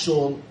the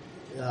actual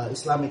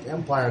Islamic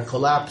empire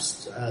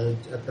collapsed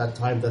at that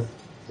time,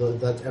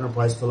 that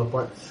enterprise fell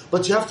apart.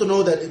 But you have to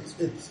know that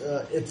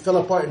it fell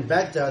apart in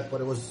Baghdad,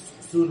 but it was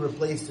soon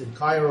replaced in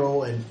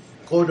Cairo and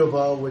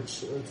Cordoba,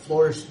 which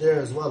flourished there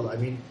as well. I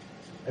mean,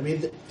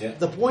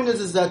 the point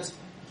is that,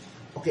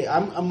 okay,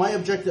 my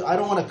objective, I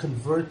don't want to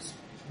convert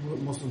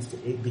Muslims to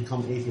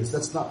become atheists.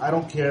 That's not, I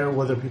don't care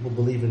whether people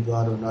believe in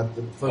God or not.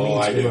 For me,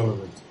 it's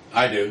irrelevant.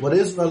 I do. What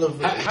is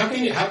relevant? How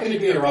can it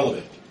be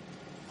irrelevant?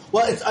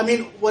 Well,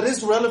 what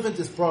is relevant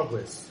is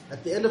progress.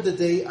 At the end of the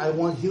day, I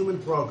want human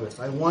progress.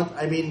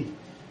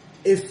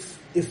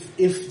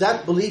 If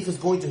that belief is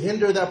going to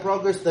hinder that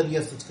progress, then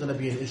yes, it's going to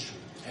be an issue.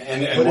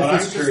 And what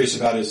I'm curious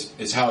about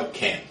is how it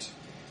can't.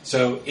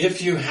 So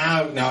if you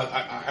have, now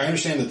I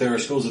understand that there are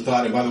schools of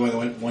thought, and by the way, the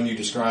one you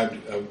described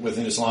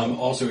within Islam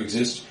also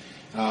exists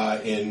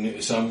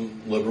in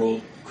some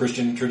liberal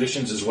Christian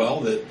traditions as well,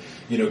 that,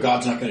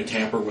 God's not going to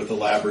tamper with the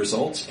lab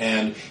results,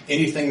 and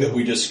anything that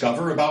we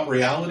discover about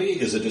reality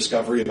is a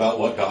discovery about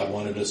what God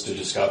wanted us to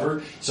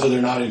discover, so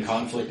they're not in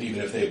conflict even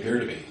if they appear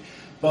to be.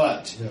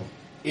 But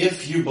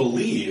if you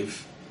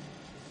believe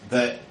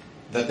that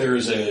there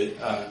is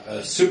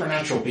a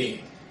supernatural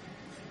being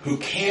who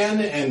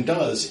can and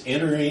does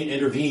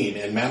intervene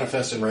and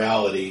manifest in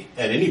reality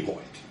at any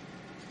point,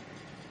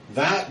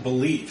 that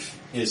belief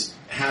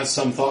has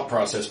some thought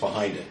process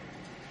behind it.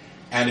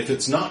 And if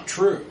it's not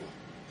true,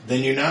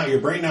 then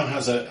your brain now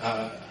has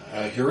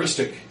a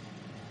heuristic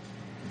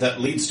that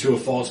leads to a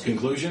false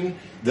conclusion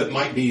that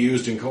might be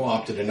used and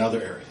co-opted in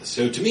other areas.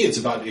 So to me, it's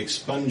about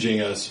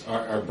expunging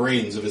our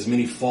brains of as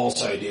many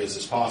false ideas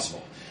as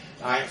possible.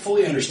 I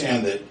fully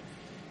understand that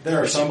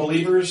there are some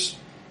believers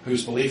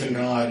whose belief in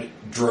God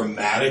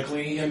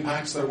dramatically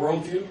impacts their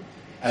worldview,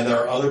 and there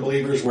are other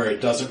believers where it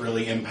doesn't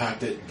really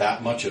impact it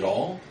that much at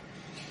all.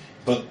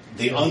 But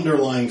the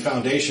underlying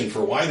foundation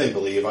for why they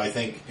believe, I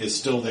think, is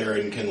still there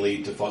and can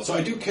lead to thought. So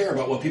I do care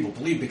about what people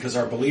believe because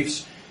our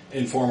beliefs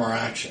inform our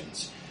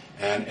actions.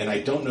 And I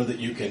don't know that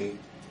you can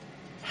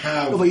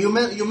have... No, but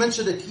you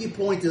mentioned a key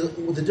point,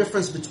 the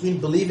difference between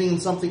believing in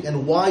something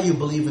and why you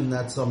believe in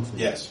that something.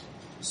 Yes.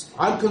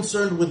 I'm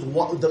concerned with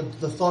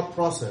the thought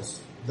process,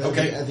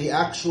 the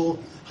actual,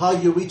 how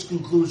you reach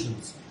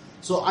conclusions.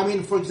 So,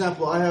 for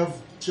example, I have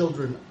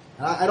children.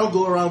 I don't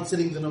go around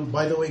sitting them,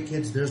 by the way,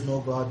 kids, there's no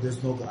God,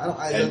 there's no God.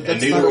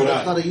 That's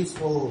not a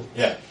useful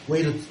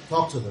way to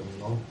talk to them,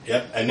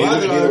 Yep, and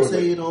neither I would would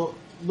say,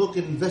 look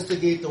and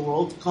investigate the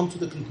world, come to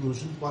the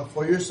conclusion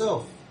for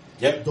yourself.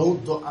 Yep.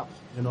 Don't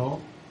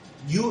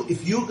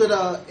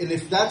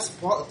if that's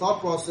thought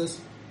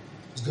process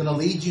is going to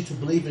lead you to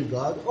believe in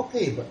God,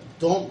 okay, but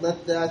don't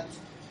let that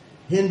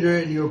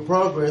hinder your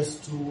progress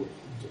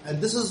and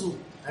this is,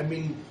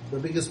 the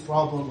biggest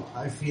problem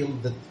I feel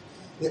that,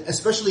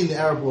 especially in the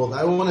Arab world.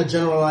 I don't want to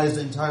generalize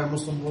the entire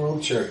Muslim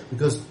world. Sure.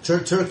 Because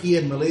Turkey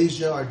and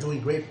Malaysia are doing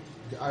great,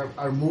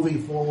 are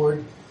moving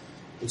forward.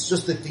 It's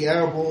just that the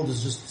Arab world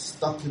is just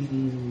stuck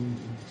in,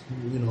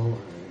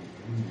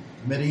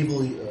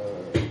 medieval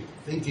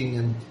thinking,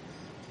 and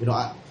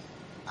I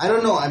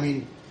don't know.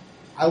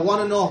 I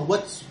want to know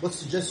what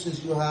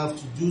suggestions you have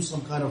to do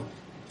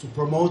to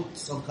promote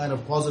some kind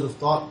of positive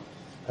thought,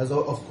 as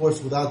of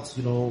course without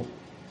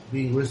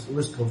being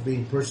risk of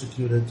being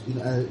persecuted,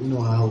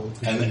 how.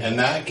 And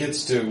that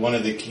gets to one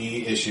of the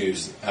key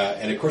issues,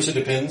 and of course it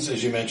depends,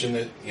 as you mentioned,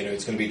 that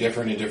it's going to be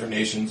different in different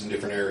nations and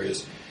different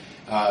areas.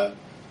 But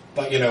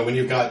when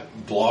you've got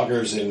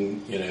bloggers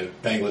in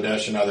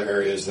Bangladesh and other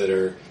areas that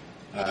are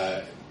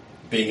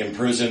being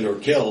imprisoned or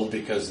killed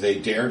because they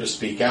dare to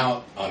speak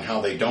out on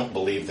how they don't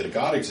believe that a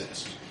God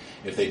exists,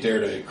 if they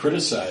dare to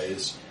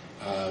criticize,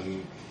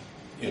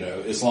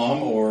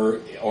 Islam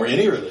or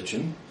any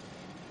religion.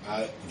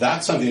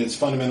 That's something that's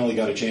fundamentally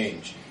got to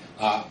change.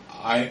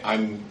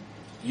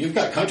 You've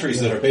got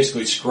countries that are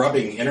basically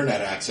scrubbing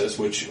internet access,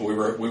 which we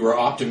were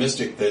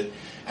optimistic that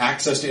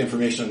access to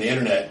information on the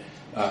internet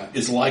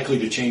is likely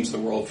to change the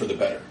world for the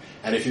better.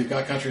 And if you've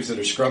got countries that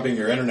are scrubbing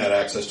your internet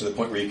access to the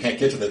point where you can't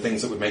get to the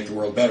things that would make the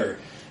world better,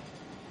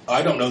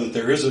 I don't know that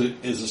there is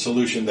a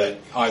solution that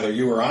either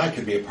you or I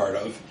could be a part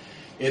of.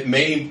 It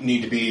may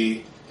need to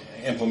be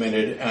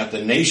implemented at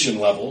the nation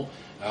level,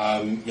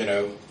 and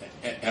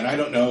I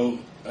don't know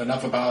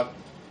enough about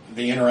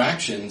the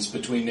interactions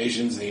between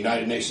nations, the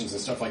United Nations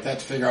and stuff like that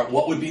to figure out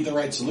what would be the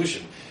right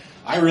solution.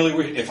 I really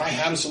would, if I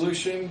had a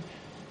solution,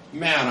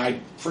 man,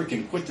 I'd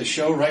freaking quit the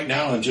show right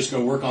now and just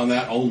go work on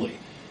that only.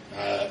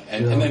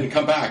 And then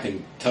come back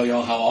and tell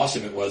y'all how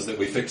awesome it was that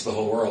we fixed the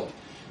whole world.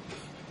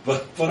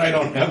 But I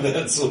don't have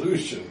that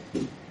solution.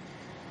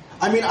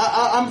 I mean,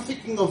 I'm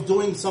thinking of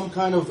doing some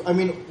kind of... I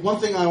mean, one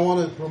thing I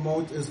want to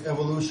promote is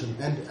evolution.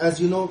 And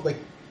as you know, like,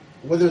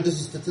 whether this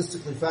is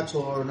statistically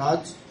factual or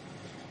not,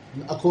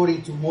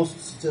 according to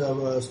most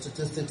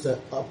statistics,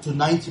 up to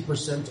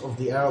 90% of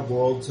the Arab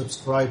world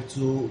subscribe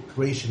to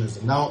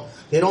creationism. Now,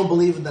 they don't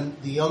believe in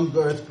the young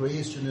earth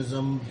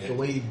creationism the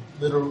way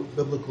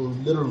biblical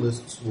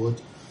literalists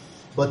would,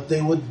 but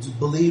they would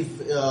believe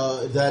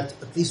that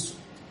at least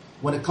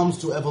when it comes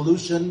to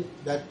evolution,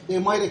 that they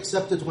might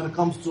accept it when it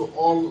comes to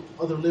all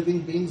other living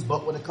beings,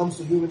 but when it comes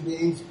to human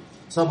beings,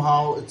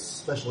 somehow it's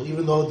special,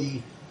 even though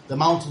the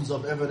mountains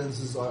of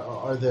evidences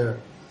are there.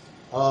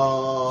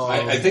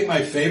 I think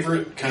my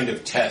favorite kind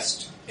of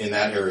test in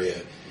that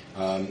area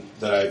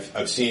that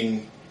I've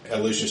seen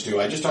evolutionists do.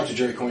 I just talked to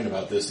Jerry Coyne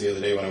about this the other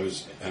day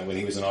when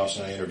he was in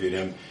Austin. I interviewed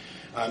him.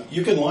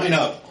 You can line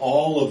up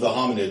all of the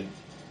hominid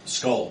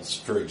skulls,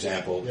 for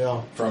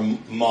example,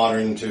 from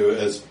modern to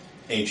as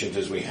ancient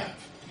as we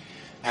have,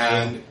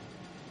 and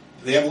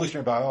the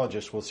evolutionary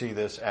biologists will see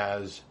this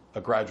as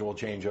a gradual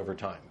change over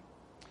time.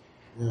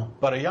 Yeah.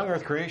 But a young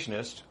Earth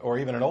creationist, or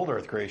even an old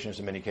Earth creationist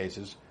in many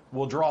cases,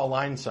 will draw a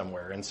line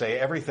somewhere and say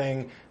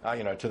everything,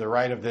 to the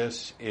right of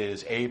this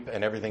is ape,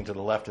 and everything to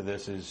the left of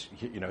this is,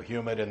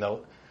 human, and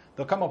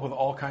they'll come up with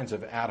all kinds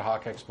of ad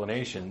hoc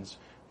explanations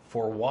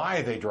for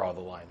why they draw the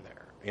line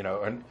there,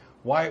 and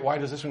why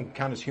does this one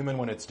count as human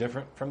when it's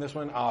different from this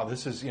one?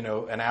 This is,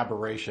 an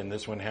aberration.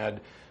 This one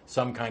had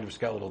some kind of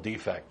skeletal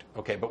defect.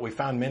 Okay, but we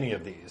found many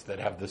of these that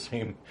have the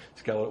same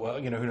skeletal. Well,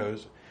 who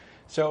knows?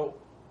 So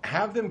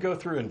have them go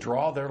through and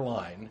draw their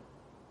line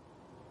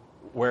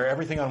where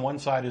everything on one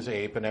side is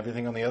ape and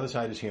everything on the other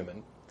side is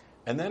human,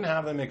 and then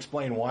have them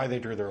explain why they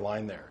drew their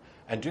line there.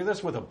 And do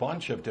this with a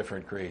bunch of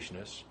different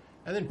creationists,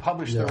 and then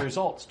publish the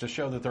results to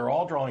show that they're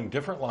all drawing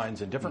different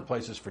lines in different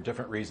places for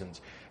different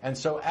reasons. And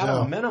so at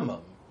a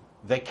minimum,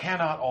 they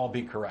cannot all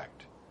be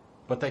correct,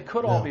 but they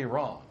could all be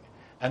wrong.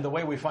 And the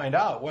way we find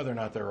out whether or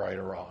not they're right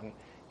or wrong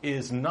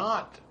is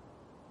not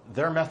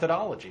their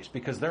methodologies,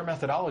 because their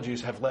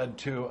methodologies have led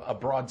to a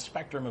broad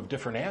spectrum of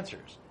different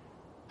answers.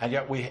 And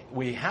yet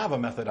we have a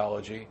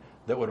methodology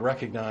that would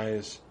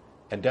recognize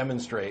and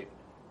demonstrate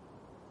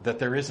that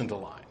there isn't a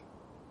line,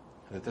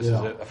 that this is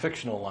a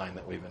fictional line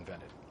that we've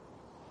invented.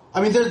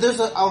 I mean,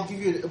 I'll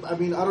give you, I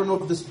don't know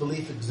if this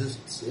belief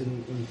exists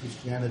in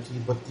Christianity,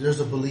 but there's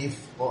a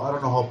belief, or I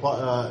don't know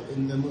how,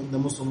 in the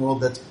Muslim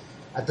world, that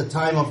at the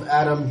time of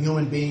Adam,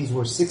 human beings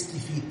were 60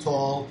 feet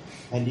tall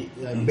and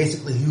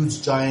basically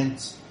huge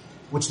giants,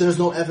 which there's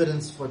no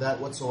evidence for that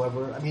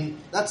whatsoever. I mean,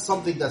 that's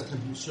something that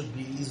should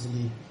be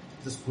easily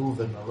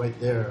disproven right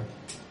there.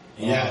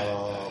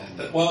 Yeah.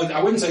 Well,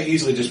 I wouldn't say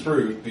easily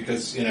disproved,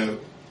 because,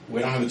 we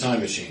don't have a time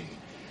machine.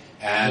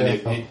 And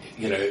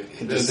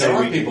there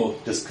are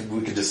people.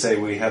 We could just say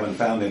we haven't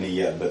found any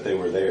yet, but they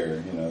were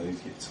there.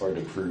 It's hard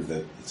to prove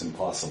that it's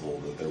impossible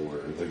that there were.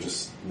 There's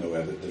just no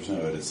evidence. There's no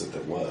evidence that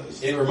there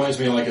was. It reminds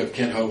me of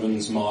Kent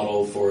Hovind's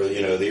model for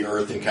the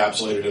Earth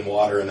encapsulated in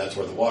water, and that's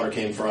where the water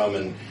came from.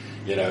 And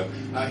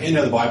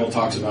the Bible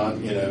talks about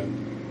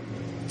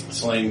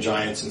slaying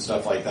giants and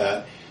stuff like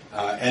that.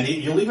 And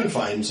you'll even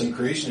find some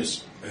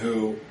creationists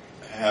who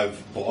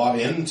have bought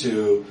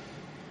into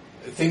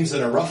things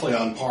that are roughly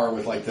on par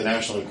with the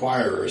National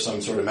Enquirer or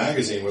some sort of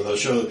magazine, where they'll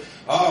show,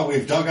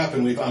 we've dug up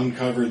and we've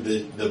uncovered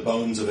the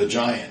bones of a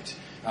giant.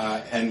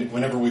 And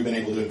whenever we've been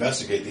able to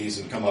investigate these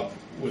and come up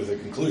with a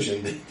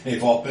conclusion,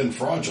 they've all been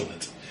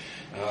fraudulent.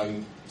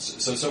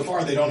 So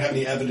far they don't have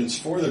any evidence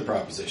for their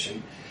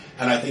proposition.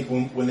 And I think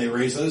when they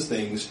raise those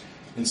things,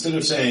 instead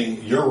of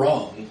saying, you're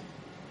wrong,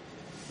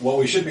 what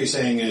we should be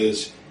saying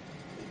is,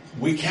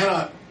 we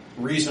cannot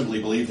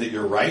reasonably believe that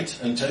you're right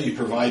until you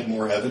provide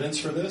more evidence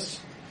for this.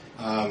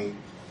 I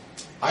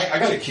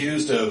got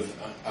accused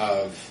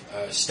of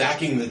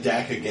stacking the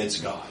deck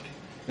against God.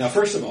 Now,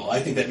 first of all, I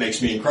think that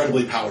makes me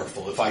incredibly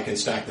powerful if I can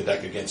stack the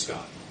deck against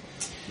God.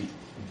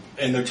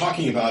 And they're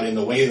talking about in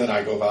the way that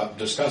I go about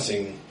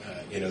discussing,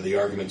 the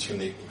arguments for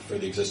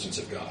the existence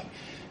of God,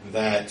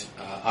 that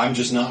I'm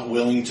just not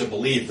willing to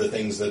believe the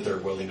things that they're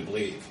willing to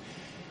believe.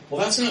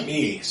 Well, that's not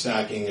me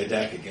stacking a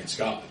deck against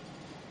God.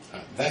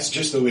 That's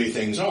just the way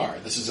things are.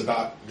 This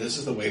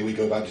is the way we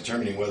go about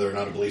determining whether or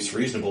not a belief's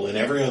reasonable in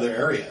every other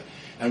area.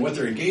 And what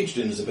they're engaged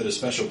in is a bit of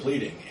special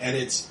pleading. And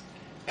it's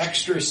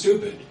extra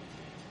stupid,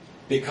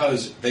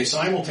 because they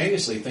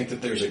simultaneously think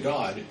that there's a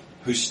God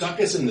who stuck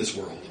us in this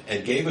world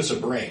and gave us a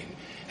brain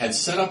had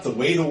set up the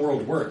way the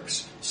world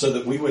works so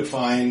that we would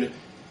find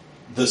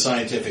the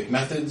scientific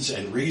methods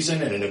and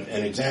reason and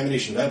an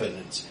examination of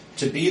evidence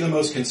to be the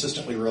most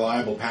consistently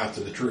reliable path to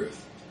the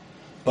truth.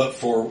 But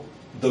for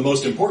the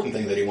most important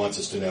thing that he wants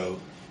us to know,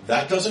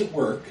 that doesn't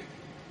work,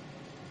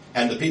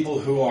 and the people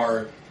who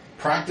are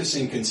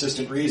practicing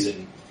consistent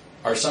reason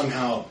are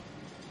somehow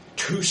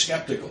too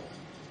skeptical.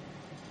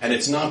 And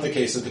it's not the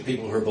case that the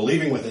people who are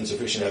believing with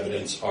insufficient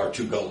evidence are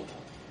too gullible.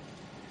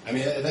 I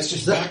mean, that's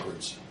just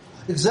backwards.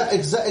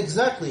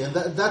 Exactly, and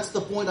that's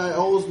the point I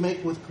always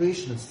make with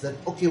creationists, that,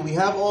 okay, we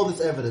have all this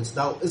evidence.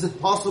 Now, is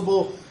it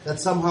possible that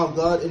somehow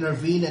God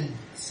intervened and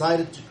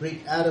decided to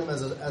create Adam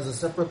as a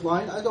separate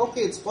line?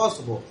 Okay, it's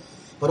possible.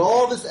 But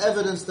all this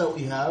evidence that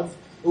we have,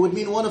 it would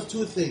mean one of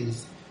two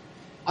things.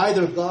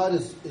 Either God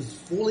is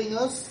fooling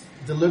us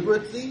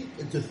deliberately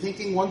into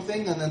thinking one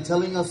thing and then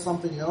telling us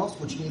something else,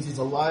 which means he's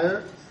a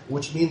liar,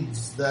 which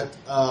means that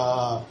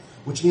God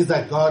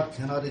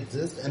cannot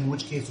exist, in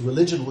which case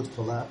religion would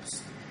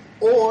collapse.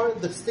 Or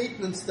the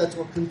statements that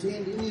are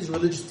contained in these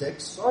religious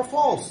texts are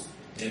false.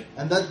 Yeah.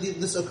 And that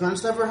this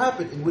occurrence never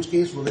happened, in which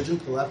case religion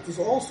collapses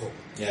also.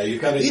 Yeah,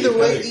 you've got to...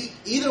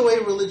 Either way,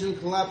 religion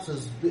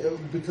collapses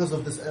because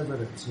of this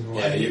evidence.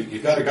 Yeah,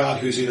 you've got a God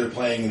who's either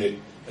playing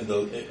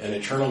an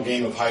eternal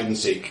game of hide and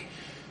seek,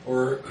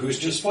 or who's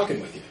just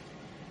fucking with you.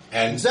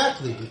 And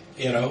exactly.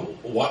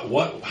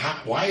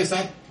 Why is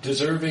that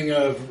deserving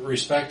of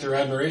respect or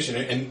admiration?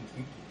 And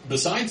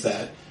besides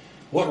that,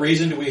 what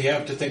reason do we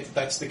have to think that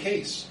that's the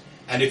case?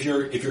 And if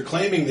you're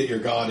claiming that your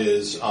God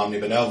is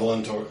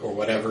omnibenevolent or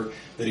whatever,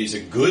 that he's a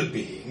good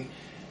being,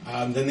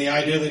 then the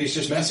idea that he's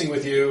just messing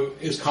with you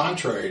is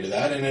contrary to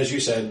that. And as you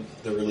said,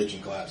 the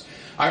religion collapsed.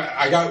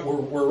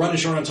 We're running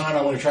short on time.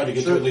 I want to try to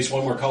get to at least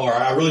one more caller.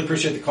 I really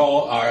appreciate the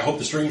call. I hope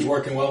the stream's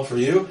working well for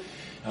you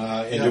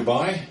in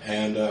Dubai.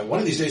 And one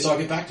of these days I'll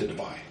get back to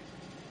Dubai.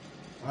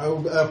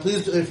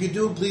 Please, if you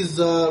do, please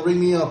ring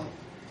me up.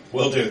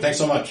 Will do. Thanks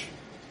so much.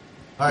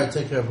 All right,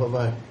 take care.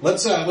 Bye-bye.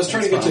 Let's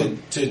try to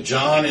get to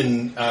John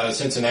in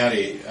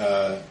Cincinnati,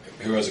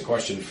 who has a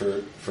question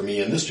for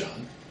me and this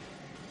John.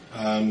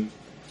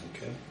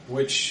 Okay.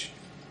 Which,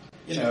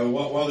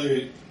 while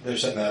they're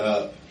setting that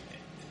up,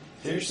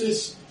 there's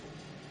this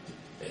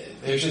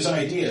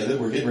idea that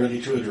we're getting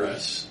ready to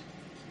address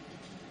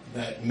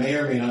that may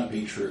or may not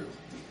be true.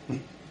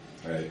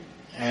 Right.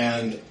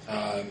 And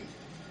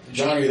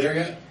John, are you there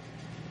yet?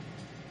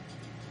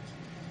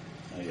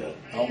 Not yet.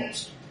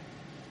 Almost.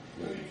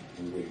 We're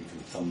waiting for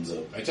the thumbs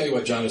up. I tell you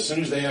what, John, as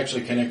soon as they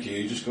actually connect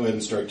you just go ahead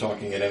and start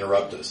talking and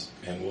interrupt us,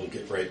 and we'll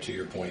get right to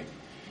your point.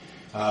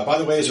 By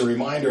the way, as a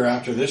reminder,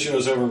 after this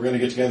show's over, we're going to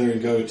get together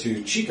and go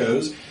to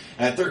Chico's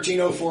at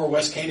 1304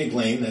 West Koenig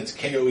Lane. That's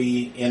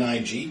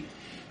Koenig.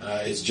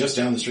 It's just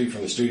down the street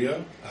from the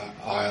studio.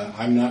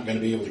 I'm not going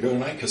to be able to go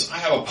tonight because I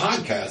have a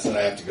podcast that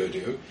I have to go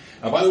do.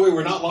 By the way,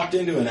 we're not locked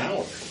into an hour.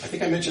 I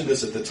think I mentioned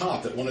this at the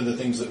top, that one of the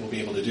things that we'll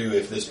be able to do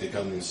if this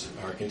becomes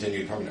our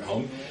continued permanent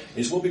home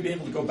is we'll be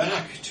able to go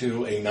back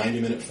to a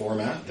 90-minute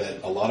format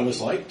that a lot of us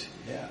liked,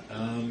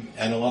 and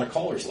a lot of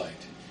callers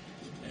liked.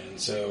 And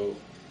so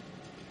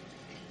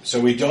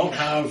we don't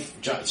have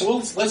John. So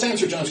let's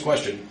answer John's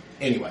question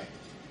anyway.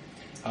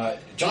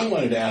 John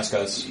wanted to ask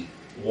us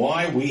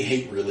why we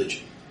hate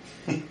religion.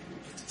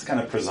 It's kind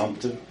of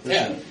presumptive.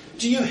 Yeah.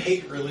 Do you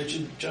hate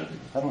religion, John?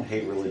 I don't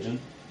hate religion.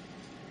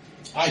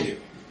 I do.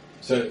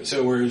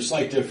 So we're a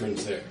slight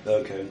difference there.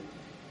 Okay.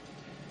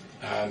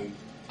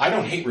 I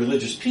don't hate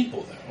religious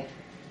people,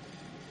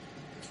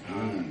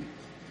 though.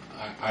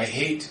 I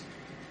hate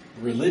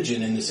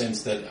religion in the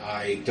sense that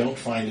I don't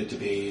find it to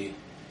be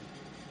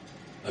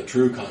a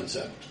true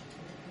concept.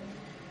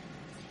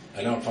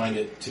 I don't find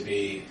it to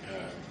be...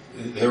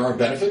 there are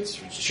benefits.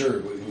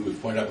 Sure,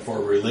 we've pointed out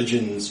before,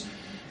 religions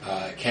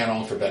can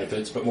offer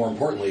benefits, but more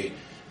importantly,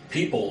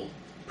 people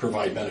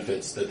provide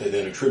benefits that they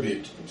then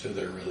attribute to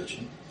their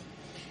religion.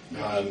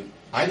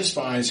 I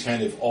despise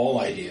kind of all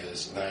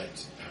ideas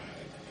that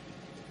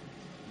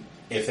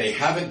if they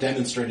haven't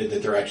demonstrated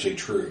that they're actually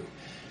true,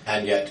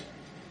 and yet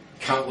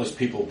countless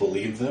people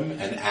believe them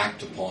and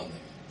act upon them.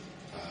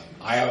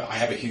 I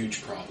have a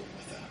huge problem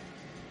with that.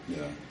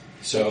 Yeah.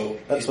 So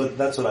that's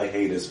what I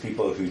hate is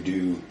people who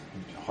do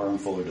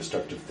harmful or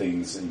destructive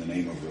things in the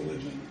name of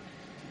religion.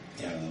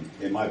 Yeah.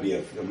 It might be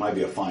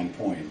a fine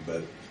point,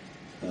 but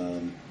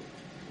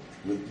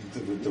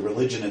the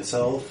religion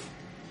itself.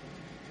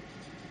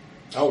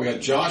 Oh, we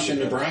got Josh in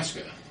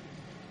Nebraska.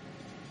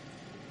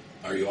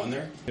 Are you on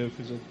there?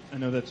 Because I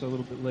know that's a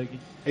little bit leggy.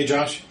 Hey,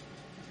 Josh.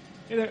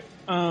 Hey there.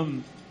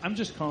 I'm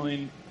just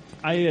calling.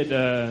 I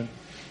had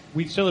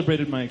we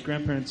celebrated my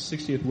grandparents'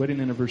 60th wedding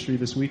anniversary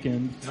this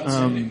weekend.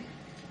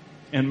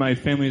 And my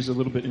family is a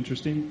little bit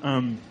interesting.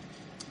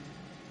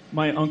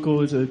 My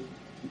uncle is a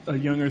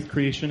young Earth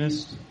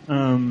creationist,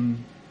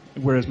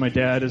 whereas my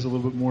dad is a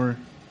little bit more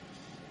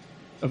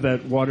of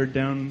that watered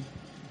down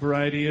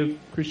variety of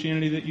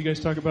Christianity that you guys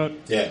talk about.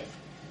 Yeah.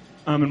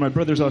 And my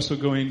brother's also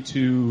going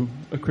to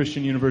a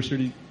Christian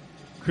university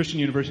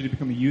to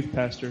become a youth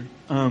pastor.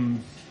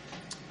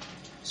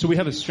 so we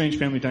have a strange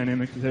family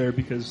dynamic there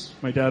because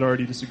my dad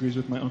already disagrees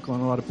with my uncle on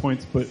a lot of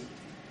points, but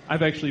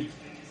I've actually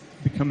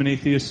become an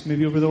atheist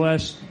maybe over the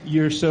last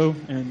year or so,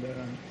 and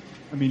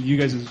I mean, you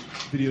guys'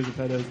 videos have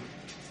had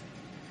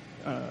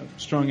a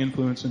strong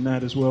influence in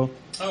that as well.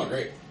 Oh,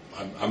 great.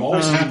 I'm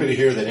always happy to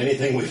hear that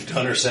anything we've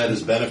done or said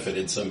has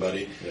benefited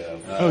somebody.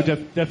 Yeah.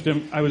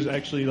 Definitely. I was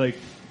actually like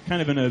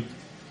kind of in a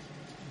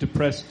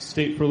depressed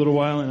state for a little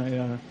while,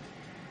 and I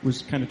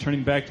was kind of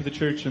turning back to the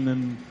church, and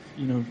then,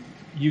 you know,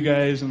 you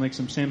guys and like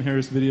some Sam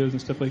Harris videos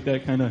and stuff like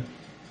that kind of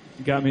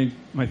got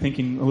my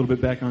thinking a little bit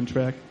back on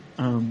track.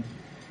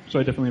 So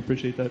I definitely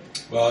appreciate that.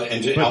 Well,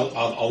 and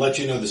I'll let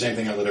you know the same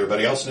thing I let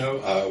everybody else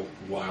know.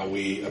 While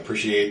we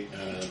appreciate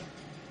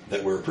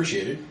that we're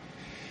appreciated,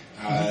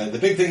 the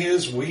big thing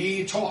is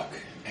we talk,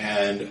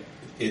 and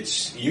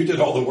you did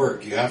all the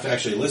work. You have to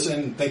actually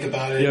listen, think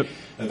about it,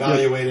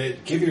 evaluate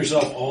it, give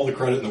yourself all the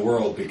credit in the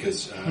world,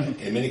 because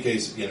in many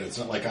cases, you know, it's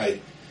not like I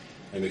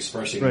am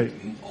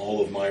expressing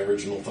all of my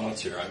original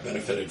thoughts here. I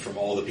benefited from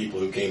all the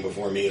people who came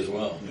before me as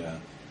well. Yeah.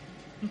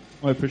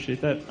 Well, I appreciate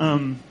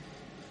that.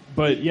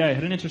 But yeah, I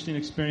had an interesting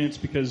experience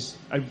because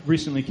I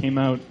recently came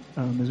out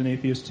as an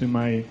atheist to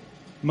my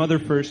mother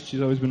first.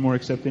 She's always been more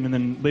accepting, and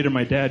then later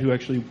my dad, who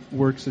actually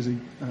works as a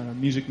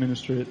music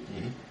minister at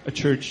a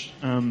church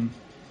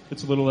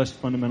that's a little less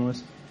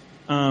fundamentalist.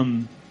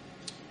 And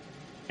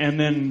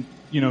then,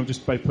 you know,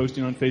 just by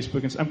posting on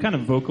Facebook, and I'm kind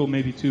of vocal,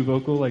 maybe too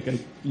vocal. Like I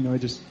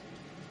just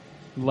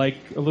like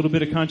a little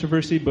bit of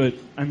controversy, but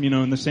I'm, you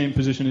know, in the same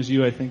position as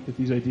you. I think that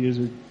these ideas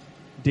are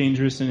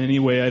dangerous in any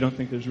way. I don't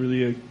think there's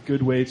really a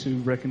good way to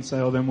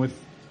reconcile them with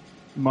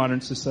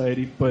modern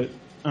society. But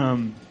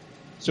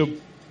so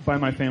by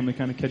my family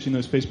kind of catching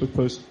those Facebook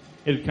posts,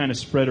 it had kind of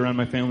spread around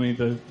my family,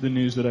 the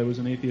news that I was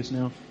an atheist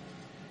now.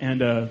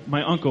 And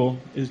my uncle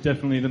is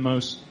definitely the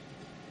most,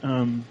 you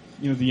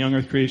know, the young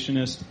earth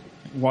creationist,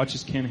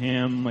 watches Ken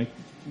Ham, like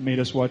made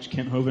us watch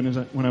Kent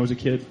Hovind when I was a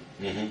kid.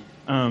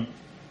 Right,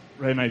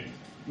 and I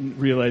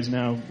realize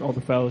now all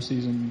the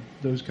fallacies and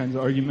those kinds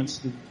of arguments,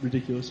 they're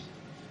ridiculous.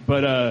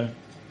 But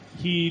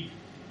he,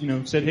 you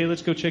know, said, "Hey,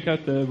 let's go check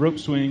out the rope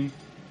swing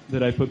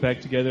that I put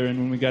back together." And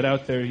when we got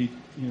out there, he,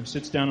 you know,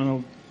 sits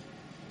down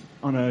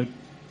on a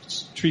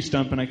tree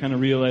stump, and I kind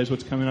of realized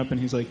what's coming up. And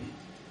he's like,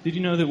 "Did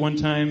you know that one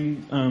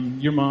time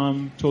your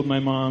mom told my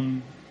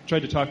mom,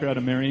 tried to talk her out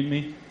of marrying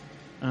me?"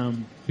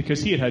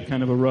 Because he had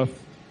kind of a rough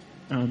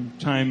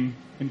time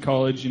in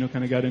college, you know,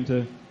 kind of got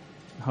into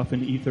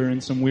huffing ether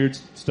and some weird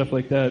stuff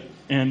like that.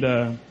 And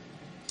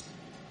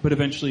but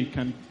eventually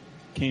kind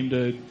of came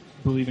to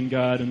believe in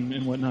God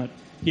and whatnot.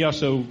 He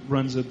also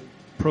runs a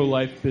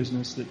pro-life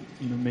business that,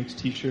 you know, makes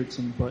T-shirts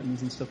and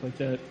buttons and stuff like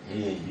that.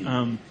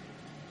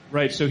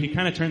 Right, so he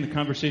kind of turned the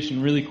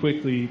conversation really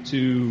quickly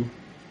to,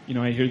 you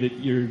know, I hear that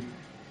you're,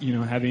 you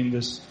know, having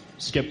this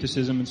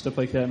skepticism and stuff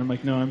like that, and I'm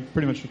like, no, I'm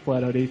pretty much a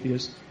flat-out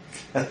atheist.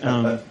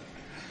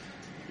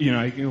 You know,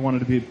 I wanted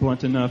to be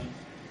blunt enough.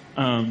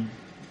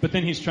 But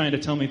then he's trying to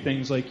tell me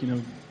things like, you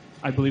know,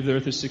 I believe the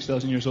Earth is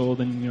 6,000 years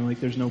old, and, you know, like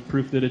there's no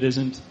proof that it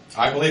isn't.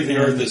 I believe the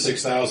Earth is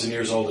 6,000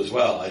 years old as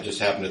well. I just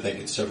happen to think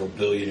it's several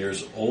billion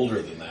years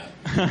older than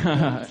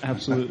that.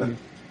 Absolutely.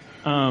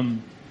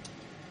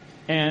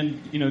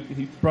 And, you know,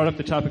 he brought up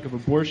the topic of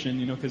abortion,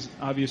 you know, because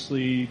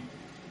obviously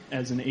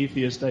as an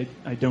atheist, I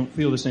don't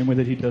feel the same way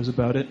that he does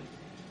about it.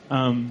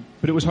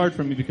 But it was hard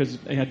for me because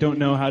I don't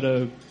know how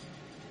to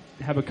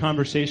have a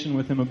conversation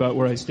with him about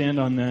where I stand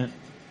on that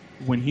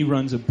when he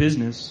runs a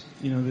business.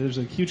 You know, there's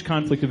a huge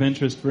conflict of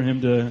interest for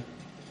him to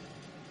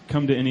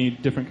come to any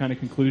different kind of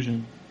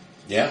conclusion.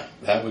 Yeah,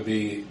 that would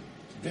be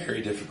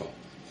very difficult.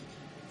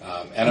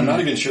 And I'm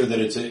not even sure that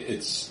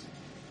it's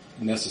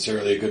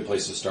necessarily a good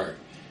place to start.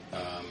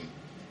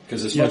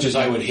 Because as much as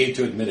I would hate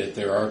to admit it,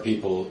 there are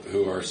people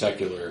who are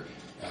secular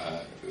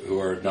who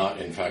are not,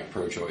 in fact,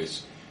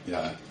 pro-choice.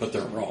 But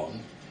they're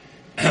wrong.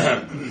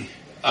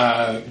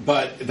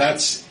 But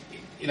that's,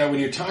 you know,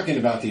 when you're talking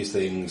about these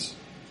things,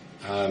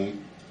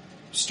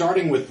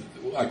 starting with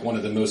like one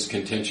of the most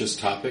contentious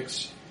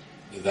topics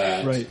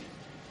that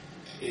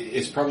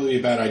is probably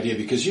a bad idea,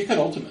 because you could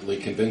ultimately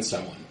convince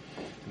someone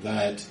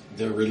that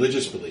their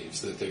religious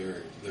beliefs, that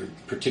their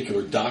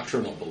particular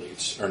doctrinal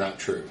beliefs are not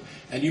true.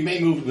 And you may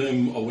move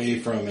them away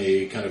from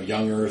a kind of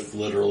young earth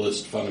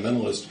literalist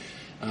fundamentalist.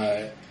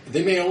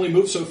 They may only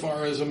move so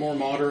far as a more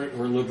moderate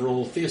or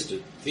liberal theist.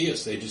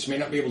 They just may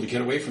not be able to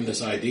get away from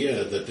this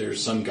idea that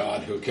there's some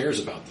God who cares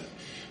about them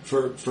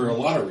for a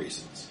lot of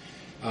reasons.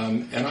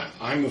 And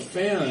I'm a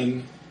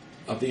fan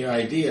of the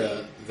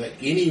idea that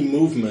any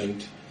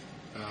movement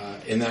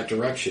in that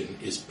direction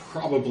is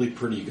probably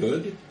pretty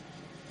good.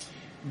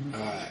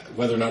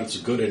 Whether or not it's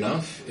good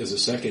enough is a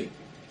second,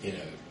 you know,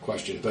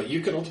 question. But you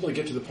could ultimately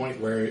get to the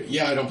point where,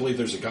 I don't believe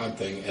there's a God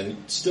thing, and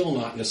still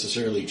not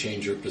necessarily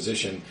change your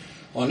position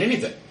on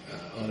anything.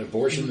 On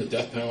abortion, the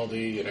death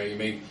penalty, you know, you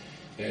may.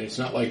 It's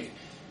not like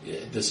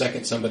the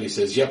second somebody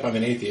says, "Yep, I'm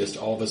an atheist,"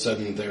 all of a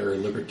sudden they're a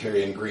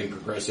libertarian, green,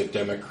 progressive,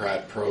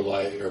 Democrat,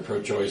 pro-life or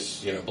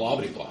pro-choice, you know, blah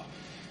blah blah.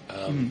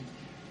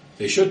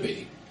 They should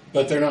be,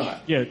 but they're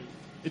not. Yeah,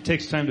 it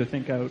takes time to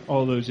think out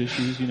all those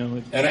issues, you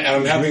know. And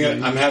I'm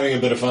having a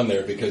bit of fun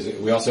there because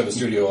we also have a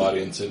studio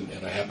audience, and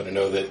I happen to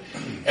know that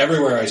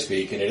everywhere I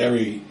speak and at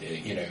every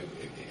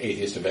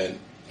atheist event,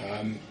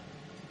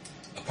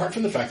 apart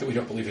from the fact that we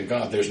don't believe in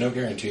God, there's no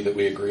guarantee that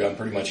we agree on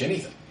pretty much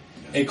anything,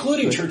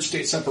 including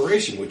church-state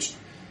separation, which,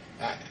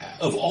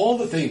 of all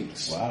the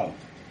things,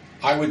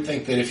 I would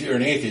think that if you're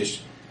an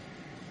atheist,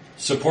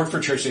 support for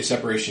church-state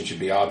separation should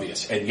be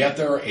obvious, and yet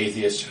there are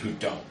atheists who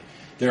don't.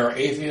 There are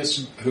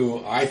atheists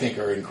who I think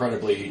are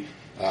incredibly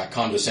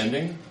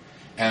condescending,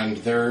 and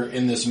they're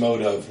in this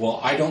mode of, well,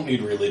 I don't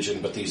need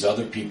religion, but these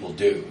other people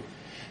do.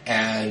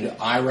 And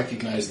I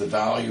recognize the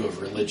value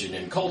of religion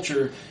in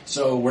culture,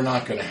 so we're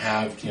not going to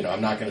have,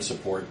 I'm not going to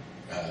support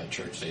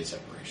church-state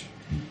separation.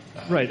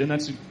 Right, and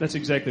that's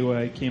exactly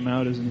why I came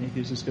out as an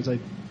atheist, is because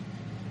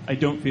I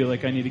don't feel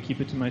like I need to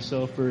keep it to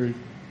myself, or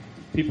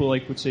people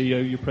would say,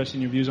 you're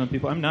pressing your views on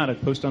people. I'm not. I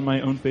post on my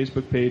own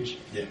Facebook page.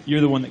 Yeah.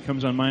 You're the one that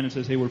comes on mine and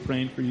says, hey, we're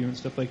praying for you and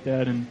stuff like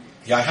that. And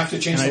yeah, I have to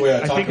change the way I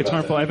talk about it. I think it's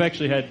harmful. I've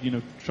actually had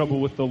trouble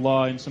with the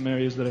law in some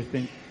areas that I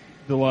think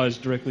the law is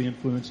directly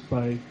influenced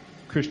by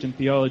Christian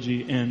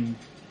theology, and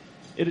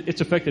it's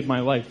affected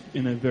my life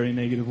in a very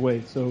negative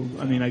way. So,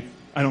 I mean,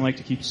 I don't like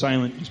to keep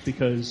silent just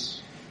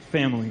because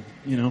family,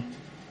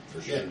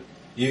 For sure.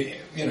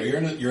 You're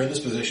in this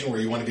position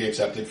where you want to be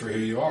accepted for who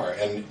you are,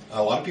 and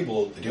a lot of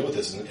people deal with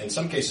this. In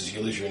some cases,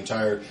 you lose your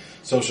entire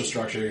social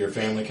structure, your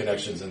family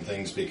connections, and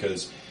things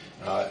because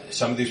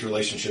some of these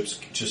relationships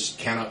just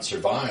cannot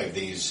survive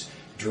these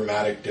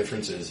dramatic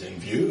differences in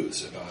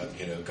views about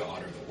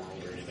God or the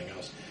world or anything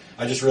else.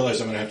 I just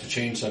realized I'm going to have to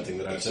change something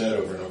that I've said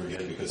over and over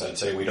again, because I'd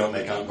say we don't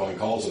make outgoing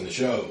calls on the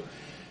show,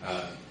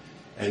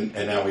 and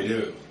now we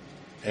do.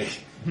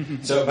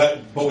 So,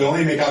 but we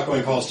only make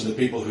outgoing calls to the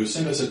people who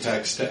send us a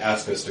text to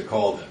ask us to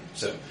call them.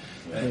 So,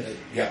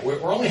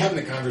 we're only having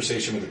the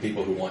conversation with the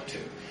people who want to.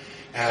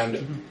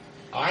 And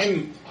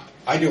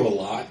I do a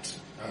lot.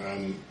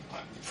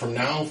 From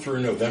now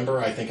through November,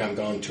 I think I'm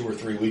gone 2 or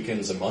 3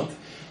 weekends a month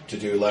to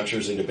do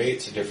lectures and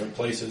debates at different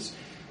places.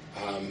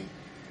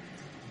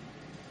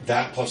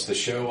 That plus the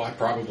show, I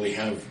probably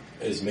have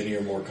as many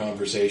or more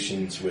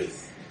conversations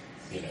with,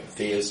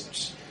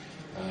 theists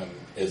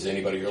as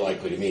anybody you're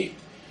likely to meet.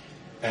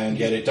 And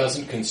yet it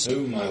doesn't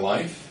consume my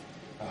life.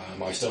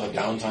 I still have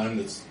downtime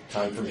that's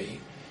time for me.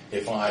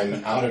 If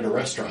I'm out at a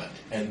restaurant,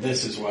 and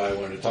this is why I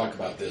wanted to talk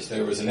about this,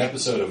 there was an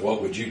episode of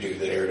What Would You Do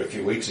that aired a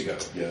few weeks ago.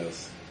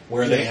 Yes.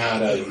 Where they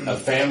had a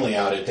family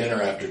out at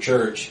dinner after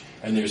church,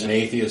 and there's an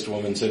atheist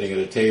woman sitting at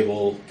a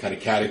table, kind of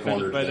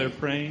catty-cornered. By their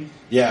praying?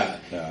 Yeah.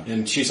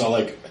 And she's all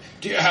like,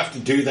 do you have to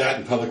do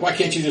that in public? Why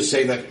can't you just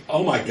say that?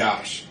 Oh my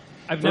gosh.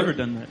 I've never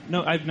done that.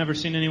 No, I've never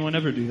seen anyone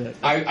ever do that.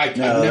 I've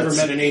never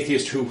met an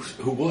atheist who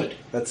would.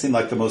 That seemed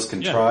like the most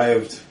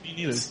contrived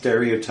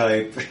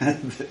stereotype.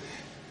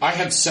 I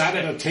have sat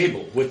at a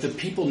table with the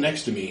people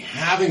next to me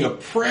having a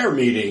prayer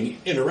meeting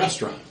in a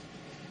restaurant,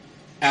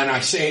 and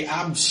I say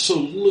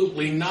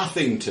absolutely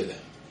nothing to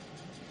them.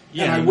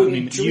 Yeah, and I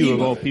wouldn't dream you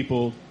of all it.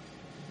 people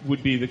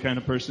would be the kind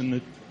of person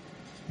that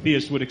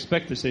theists would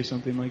expect to say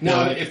something like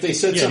that. No, if they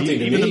said something to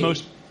me, even the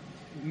most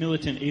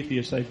militant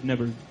atheists, I've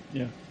never.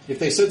 Yeah. If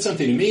they said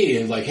something to me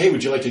and like, hey,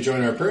 would you like to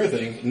join our prayer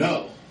thing?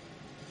 No.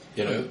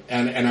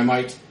 And I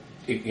might,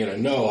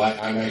 no,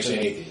 I'm actually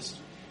an atheist,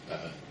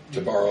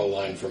 to borrow a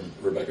line from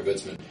Rebecca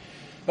Bitzman.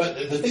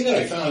 But the thing that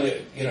I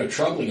found,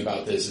 troubling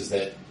about this is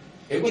that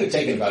it would have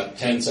taken about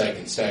 10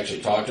 seconds to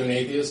actually talk to an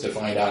atheist to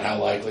find out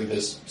how likely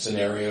this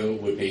scenario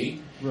would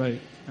be. Right.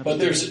 But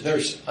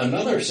there's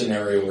another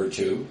scenario or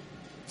two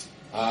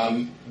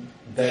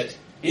that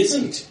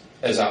isn't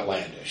as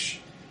outlandish.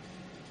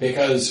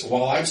 Because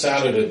while I've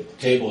sat at a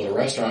table at a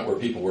restaurant where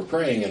people were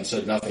praying and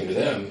said nothing to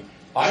them,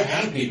 I've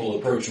had people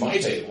approach my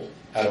table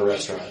at a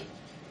restaurant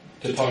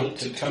to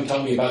come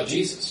tell me about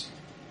Jesus.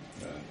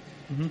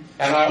 Mm-hmm.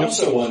 And I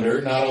also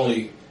wonder, not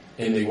only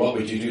in the what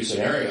would you do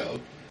scenario,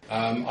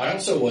 I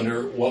also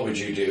wonder what would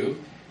you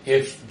do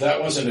if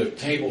that wasn't a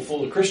table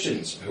full of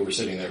Christians who were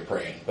sitting there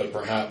praying, but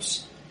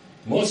perhaps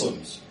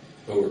Muslims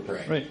who were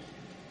praying. Right.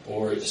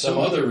 Or some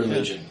other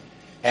religion.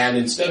 Yeah. And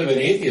instead of an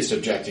atheist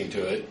objecting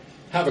to it,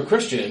 have a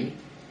Christian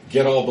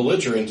get all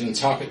belligerent and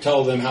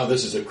tell them how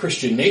this is a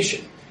Christian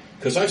nation.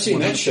 Because I've seen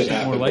that shit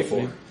happen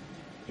before.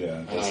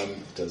 Yeah,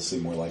 it does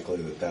seem more likely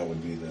that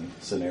would be the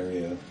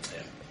scenario.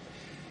 Yeah.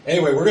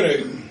 Anyway, we're going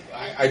to...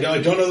 I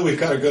don't know that we've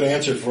got a good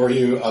answer for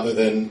you other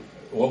than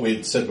what we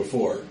had said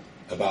before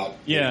about...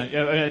 Yeah,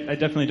 I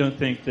definitely don't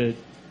think that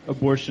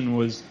abortion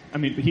was... I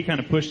mean, he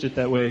kind of pushed it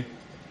that way.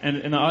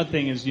 And the odd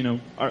thing is,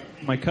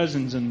 my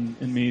cousins and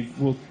me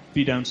will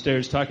be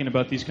downstairs talking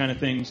about these kind of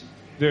things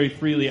very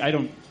freely. I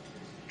don't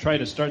try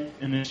to start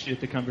and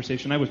initiate the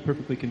conversation. I was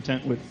perfectly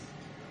content with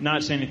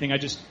not saying anything.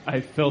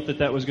 I felt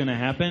that was going to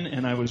happen,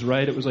 and I was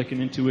right. It was like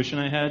an intuition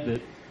I had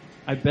that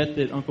I bet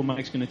that Uncle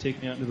Mike's going to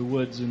take me out into the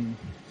woods, and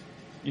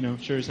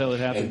sure as hell it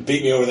happened. And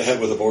beat me over the head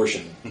with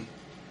abortion.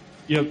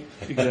 Yep,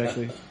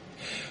 exactly.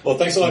 Well,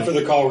 thanks a lot for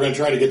the call. We're going to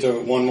try to get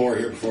to one more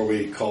here before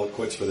we call it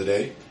quits for the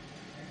day.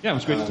 Yeah, it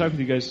was great to talk with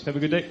you guys. Have a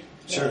good day.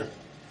 Sure.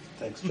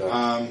 Thanks,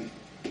 Joe.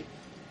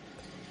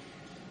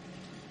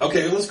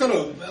 Okay, let's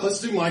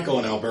do Michael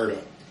in Alberta.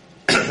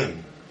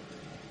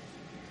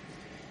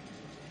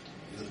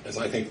 As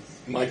I think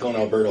Michael in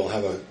Alberta will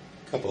have a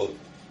couple of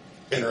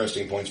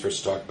interesting points for us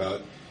to talk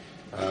about.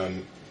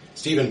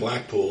 Stephen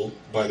Blackpool,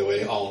 by the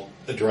way, I'll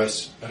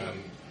address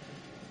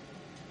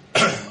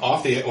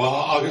I'll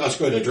just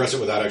go ahead and address it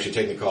without actually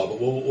taking the call, but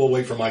we'll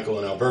wait for Michael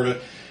in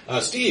Alberta.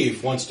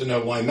 Steve wants to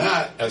know why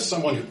Matt, as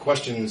someone who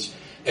questions,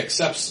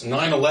 accepts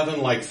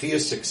 9/11 like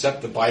theists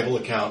accept the Bible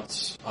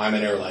accounts. I'm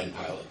an airline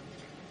pilot.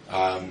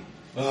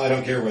 Well, I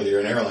don't care whether you're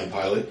an airline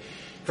pilot.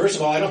 First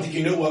of all, I don't think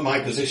you know what my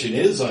position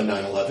is on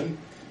 9/11.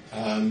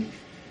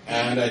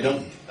 And I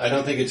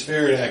don't think it's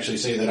fair to actually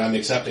say that I'm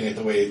accepting it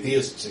the way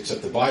theists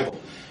accept the Bible.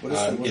 What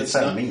does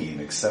that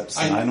mean? Accepts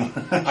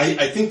 9/11?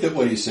 I think that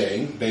what he's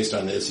saying, based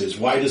on this, is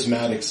why does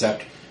Matt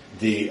accept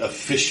the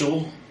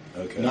official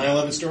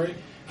 9/11 story?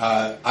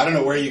 I don't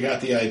know where you got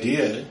the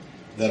idea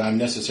that I'm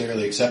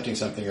necessarily accepting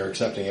something or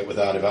accepting it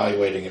without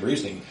evaluating and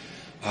reasoning.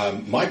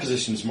 My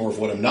position is more of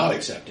what I'm not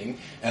accepting,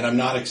 and I'm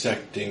not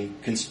accepting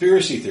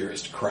conspiracy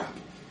theorist crap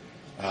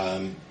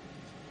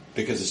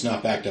because it's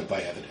not backed up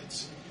by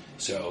evidence.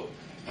 So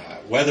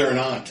whether or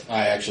not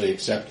I actually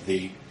accept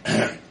the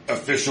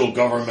official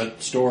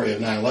government story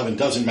of 9/11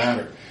 doesn't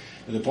matter.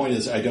 And the point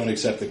is I don't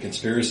accept the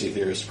conspiracy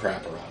theorist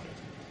crap around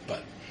it.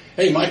 But,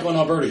 hey, Michael in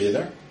Alberta, you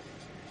there?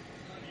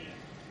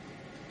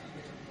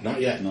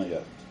 Not yet. Not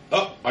yet.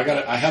 Oh, I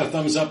had a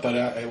thumbs up, but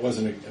it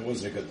wasn't a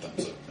good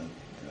thumbs up.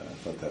 I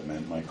thought that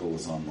meant Michael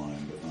was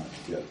online, but not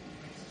yet.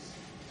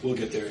 We'll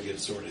get there and get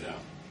it sorted out.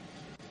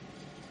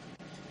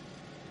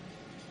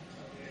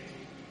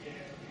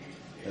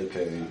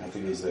 Okay, I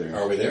think he's there.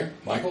 Are we there,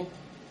 Michael?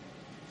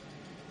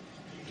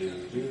 I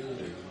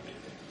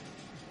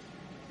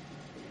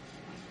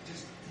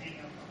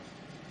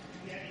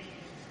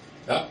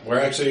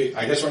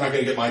guess we're not going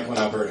to get Michael in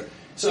Alberta.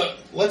 So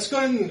let's go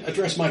ahead and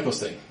address Michael's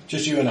thing.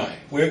 Just you and I.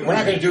 We're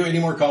not going to do any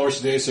more callers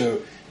today,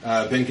 so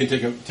Ben can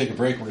take a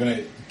break. We're going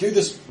to do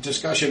this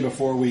discussion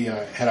before we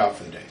head out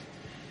for the day.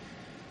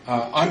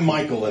 I'm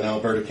Michael in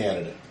Alberta,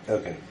 Canada.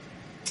 Okay.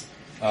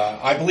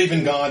 I believe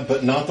in God,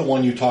 but not the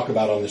one you talk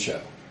about on the show.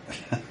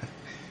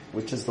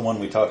 Which is the one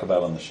we talk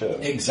about on the show.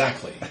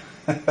 Exactly.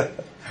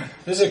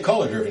 This is a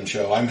caller-driven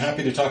show. I'm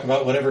happy to talk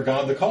about whatever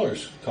God the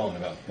caller's calling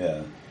about.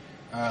 Yeah.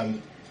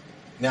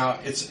 Now,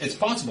 it's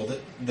possible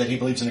that he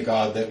believes in a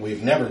God that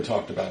we've never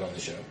talked about on the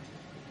show.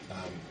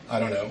 I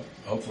don't know.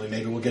 Hopefully,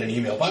 maybe we'll get an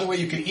email. By the way,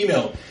 you can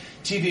email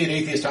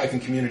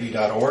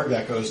tv@atheist-community.org.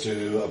 That goes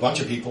to a bunch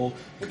of people.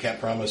 We can't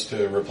promise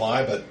to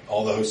reply, but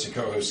all the hosts and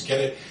co-hosts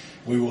get it.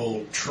 We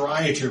will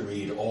try to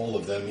read all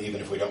of them, even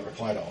if we don't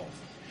reply to all of them.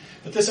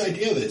 But this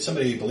idea that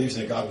somebody believes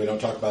in a God we don't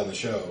talk about in the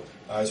show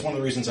is one of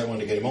the reasons I wanted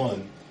to get him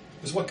on.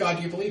 Is what God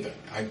do you believe in?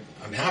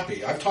 I'm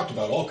happy. I've talked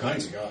about all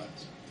kinds of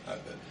gods.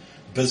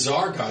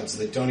 Bizarre gods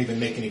that don't even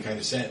make any kind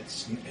of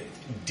sense.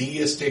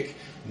 Deistic,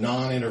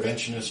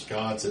 non-interventionist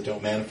gods that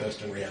don't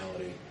manifest in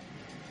reality.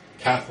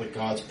 Catholic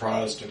gods,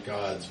 Protestant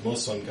gods,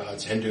 Muslim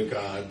gods, Hindu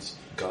gods.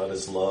 God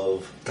is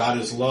love. God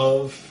is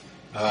love.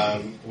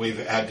 We've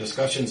had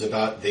discussions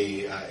about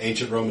the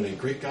ancient Roman and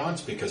Greek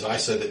gods because I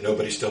said that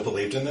nobody still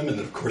believed in them, and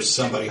then of course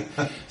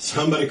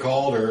somebody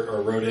called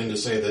or wrote in to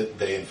say that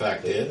they in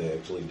fact did. They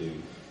actually do.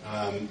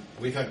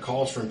 We've had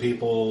calls from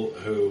people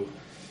who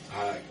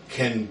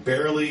can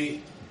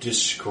barely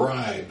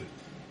describe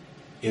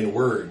in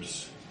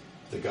words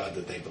the God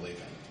that they believe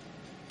in.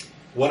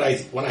 When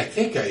I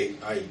think and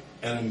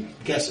I'm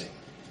guessing,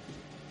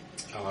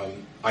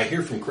 I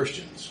hear from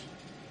Christians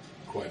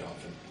quite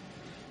often.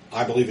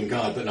 I believe in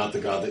God, but not the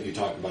God that you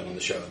talk about on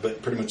the show.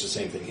 But pretty much the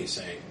same thing he's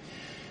saying.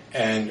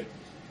 And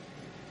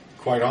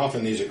quite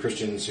often these are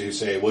Christians who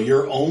say, well,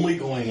 you're only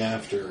going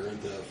after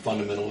the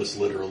fundamentalist,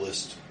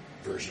 literalist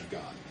version of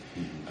God,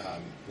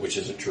 which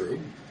isn't true.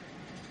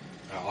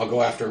 I'll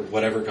go after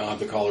whatever God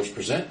the callers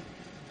present,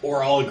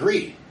 or I'll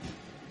agree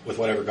with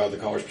whatever God the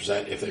callers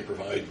present if they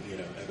provide,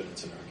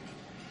 evidence and argument.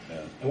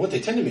 Yeah. And what they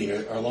tend to mean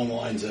are along the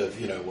lines of,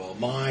 well,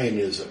 mine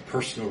is a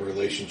personal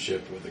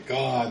relationship with a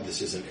God.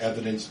 This isn't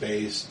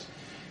evidence-based.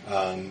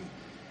 I'm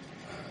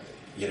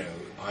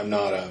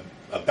not a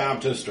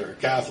Baptist or a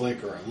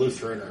Catholic or a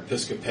Lutheran or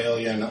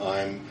Episcopalian.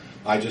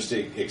 I just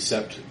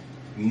accept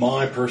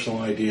my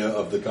personal idea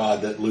of the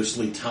God that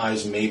loosely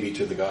ties maybe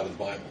to the God of the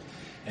Bible.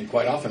 And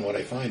quite often what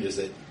I find is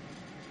that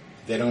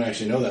they don't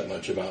actually know that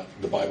much about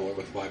the Bible or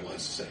what the Bible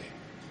has to say.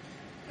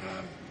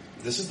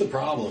 This is the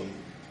problem.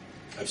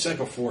 I've said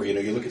before,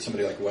 you look at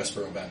somebody like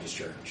Westboro Baptist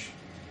Church.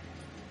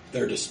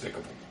 They're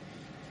despicable.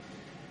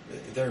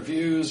 Their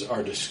views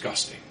are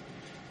disgusting,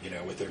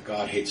 with their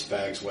God Hates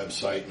Fags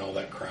website and all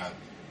that crap.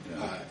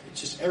 Yeah.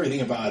 Just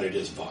everything about it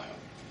is vile.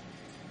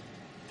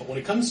 But when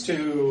it comes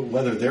to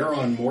whether they're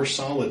on more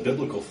solid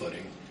biblical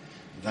footing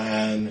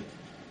than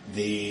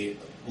the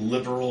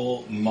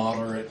liberal,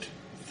 moderate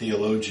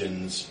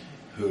theologians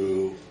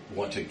who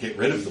want to get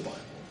rid of the Bible,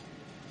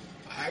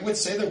 I would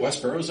say that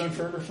Westboro's on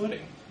firmer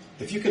footing.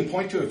 If you can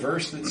point to a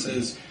verse that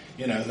says,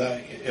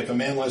 that if a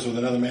man lies with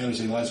another man as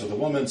he lies with a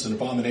woman, it's an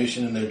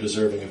abomination and they're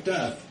deserving of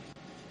death,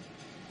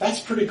 that's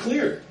pretty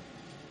clear.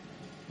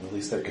 at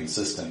least they're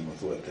consistent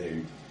with what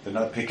they're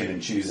not picking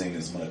and choosing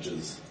as much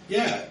as.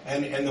 Yeah,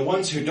 and the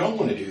ones who don't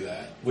want to do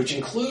that, which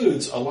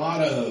includes a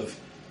lot of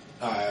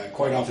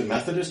quite often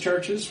Methodist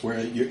churches where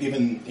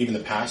even the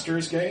pastor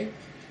is gay,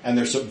 and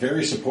they're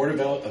very supportive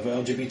of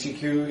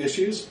LGBTQ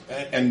issues,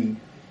 and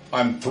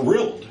I'm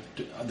thrilled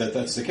that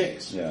that's the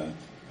case. Yeah,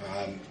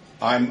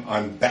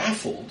 I'm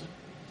baffled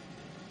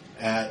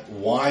at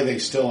why they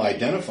still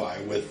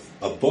identify with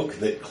a book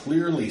that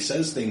clearly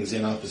says things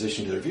in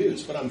opposition to their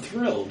views, but I'm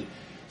thrilled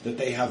that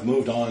they have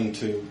moved on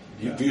to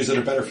views that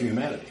are better for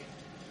humanity.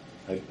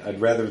 I'd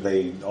rather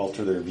they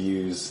alter their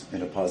views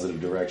in a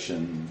positive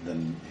direction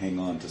than hang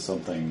on to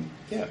something.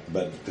 Yeah.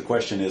 But the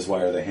question is,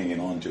 why are they hanging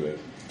on to it?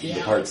 Yeah.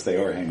 The parts they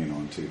are hanging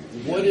on to.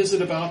 What is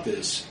it about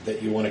this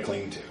that you want to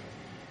cling to?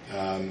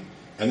 And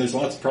there's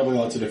probably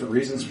lots of different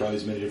reasons, probably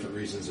as many different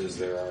reasons as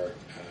there are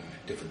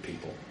different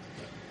people.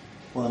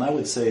 Well, and I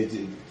would say,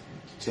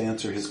 to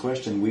answer his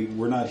question,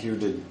 we're not here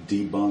to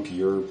debunk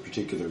your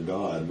particular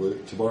God.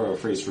 To borrow a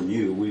phrase from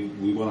you,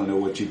 we want to know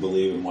what you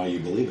believe and why you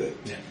believe it.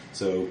 Yeah.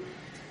 So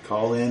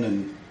call in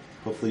and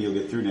hopefully you'll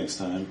get through next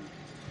time.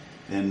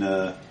 And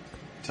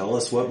tell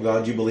us what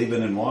God you believe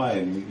in and why,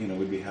 and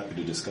we'd be happy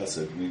to discuss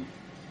it.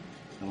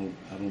 I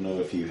don't know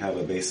if you have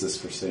a basis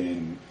for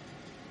saying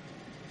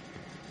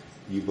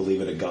you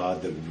believe in a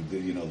God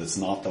that's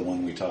not the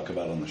one we talk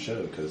about on the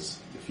show, because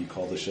if you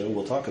call the show,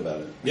 we'll talk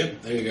about it.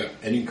 Yep, there you go.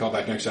 And you can call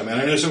back next time. And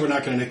I know we're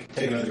not going to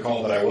take another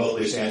call, but I will at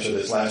least answer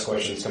this last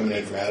question. It's coming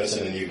in from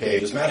Addison in the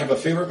UK. Does Matt have a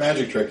favorite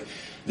magic trick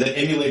that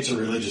emulates a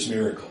religious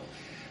miracle?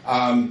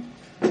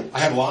 I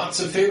have lots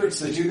of favorites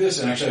that do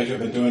this, and actually I've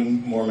been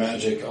doing more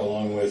magic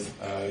along with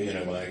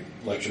my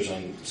lectures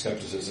on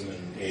skepticism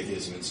and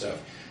atheism and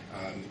stuff.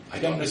 I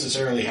don't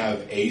necessarily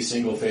have a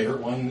single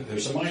favorite one.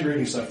 There's some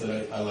mind-reading stuff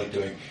that I like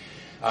doing.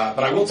 But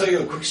I will tell you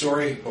a quick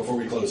story before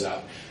we close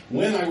out.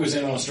 When I was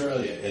in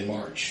Australia in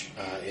March,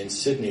 in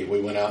Sydney, we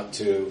went out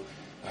to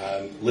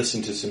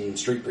listen to some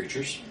street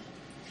preachers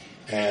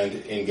and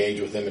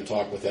engage with them and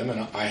talk with them.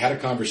 And I had a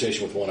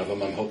conversation with one of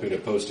them. I'm hoping to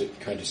post it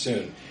kind of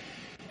soon.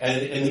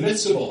 And in the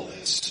midst of all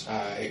this,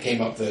 it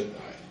came up that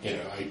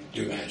I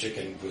do magic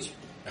and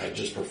had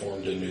just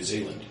performed in New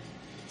Zealand.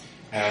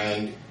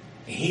 And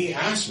he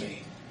asked me,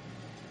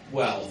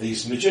 well,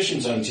 these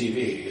magicians on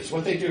TV, is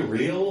what they do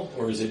real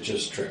or is it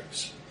just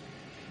tricks?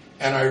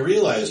 And I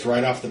realized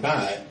right off the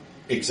bat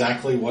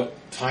exactly what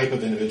type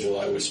of individual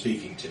I was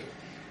speaking to.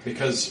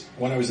 Because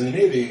when I was in the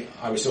Navy,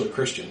 I was still a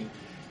Christian,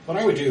 but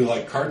I would do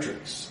like card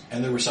tricks.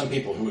 And there were some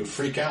people who would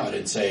freak out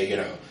and say,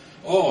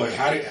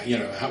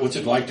 what's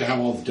it like to have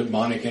all the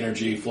demonic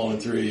energy flowing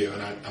through you?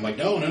 And I'm like,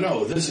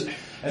 no, this is...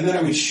 And then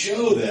I would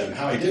show them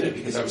how I did it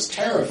because I was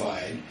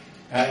terrified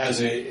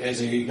as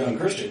a young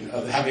Christian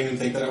of having them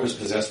think that I was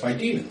possessed by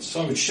demons.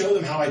 So I would show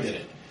them how I did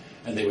it.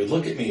 And they would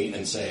look at me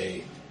and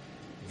say,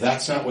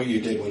 that's not what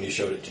you did when you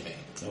showed it to me.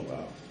 Oh,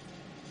 wow.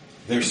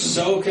 They're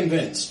so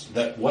convinced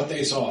that what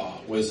they saw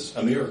was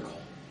a miracle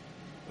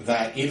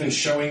that even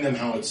showing them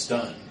how it's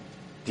done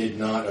did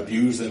not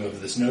abuse them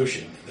of this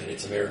notion that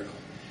it's a miracle.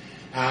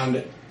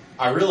 And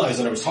I realized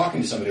that I was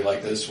talking to somebody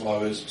like this while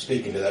I was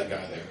speaking to that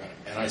guy there.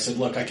 And I said,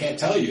 look, I can't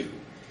tell you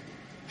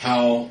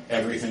how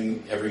every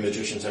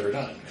magician's ever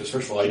done. Because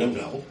first of all, I don't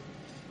know.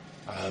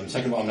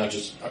 Second of all, I'm not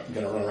just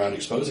going to run around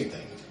exposing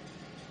things.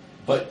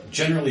 But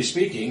generally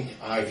speaking,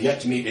 I've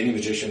yet to meet any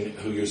magician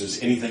who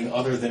uses anything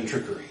other than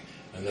trickery.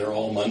 And they're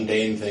all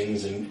mundane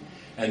things, and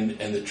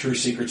the true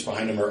secrets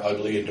behind them are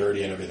ugly and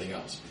dirty and everything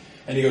else.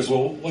 And he goes,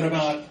 well, what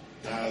about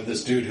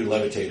this dude who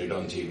levitated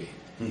on TV?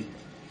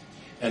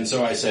 And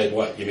so I said,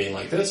 what, you mean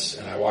like this?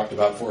 And I walked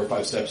about 4 or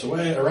 5 steps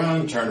away,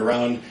 turned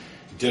around,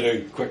 did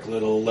a quick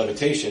little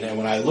levitation. And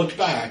when I looked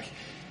back,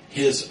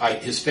 his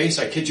face,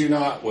 I kid you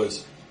not,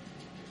 was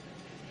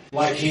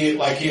like he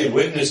had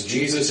witnessed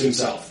Jesus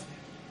himself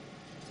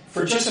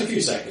for just a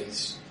few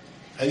seconds.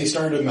 And he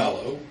started to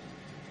mellow.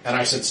 And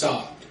I said,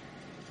 stop.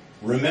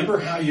 Remember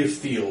how you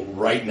feel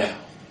right now,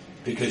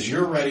 because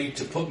you're ready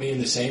to put me in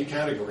the same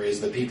category as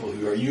the people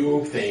who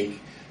you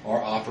think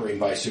are operating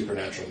by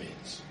supernatural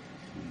means.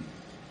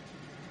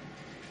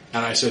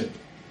 And I said,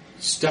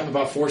 step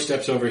about 4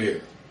 steps over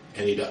here.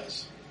 And he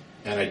does.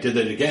 And I did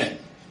it again.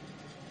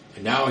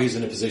 And now he's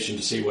in a position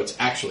to see what's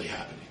actually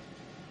happening.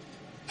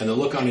 And the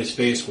look on his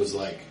face was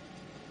like...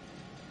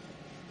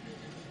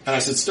 And I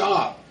said,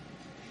 stop.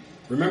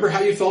 Remember how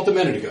you felt a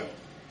minute ago.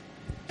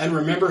 And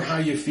remember how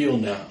you feel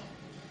now.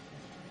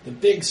 The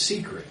big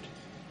secret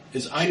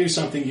is I knew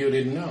something you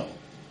didn't know.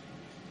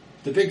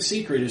 The big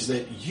secret is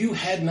that you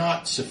had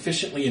not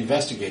sufficiently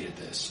investigated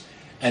this,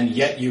 and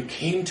yet you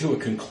came to a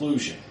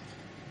conclusion,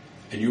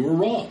 and you were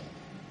wrong.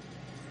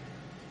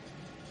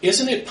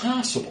 Isn't it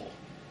possible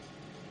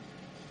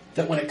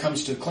that when it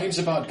comes to claims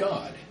about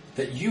God,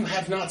 that you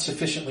have not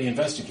sufficiently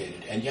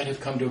investigated and yet have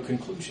come to a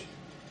conclusion?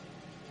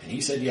 And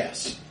he said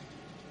yes.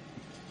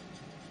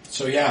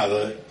 So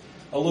yeah,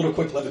 a little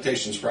quick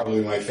levitation is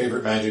probably my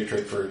favorite magic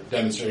trick for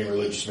demonstrating a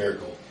religious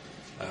miracle,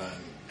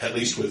 at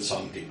least with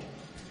some people.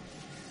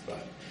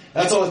 But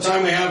That's all the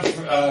time we have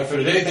for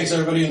today. Thanks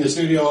everybody in the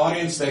studio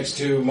audience. Thanks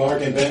to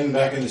Mark and Ben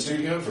back in the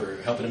studio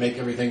for helping to make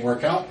everything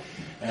work out.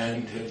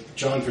 And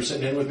John for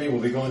sitting in with me.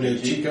 We'll be going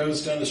to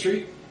Chico's down the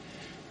street,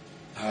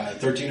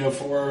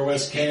 1304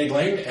 West Koenig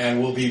Lane.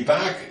 And we'll be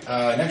back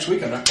next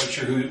week. I'm not quite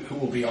sure who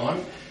will be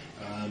on.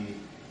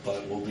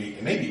 But we'll be,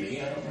 maybe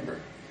me, I don't remember.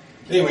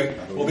 Anyway,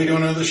 we'll be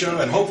doing another show,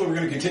 and hopefully we're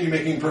going to continue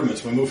making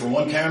improvements. We move from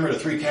 1 camera to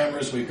 3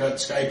 cameras. We've got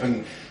Skype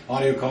and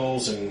audio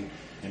calls and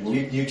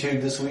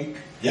YouTube this week.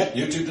 Yep,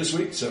 YouTube this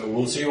week. So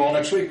we'll see you all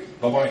next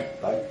week. Bye-bye.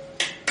 Bye.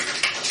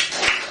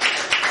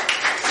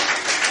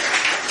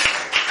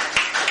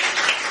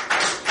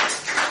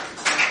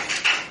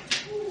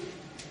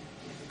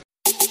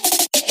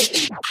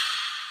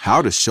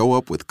 How to show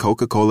up with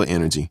Coca-Cola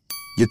Energy.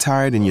 You're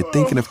tired and you're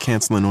thinking of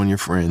canceling on your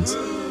friends.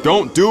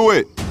 Don't do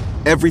it!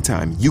 Every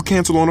time you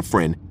cancel on a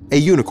friend, a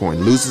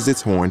unicorn loses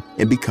its horn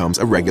and becomes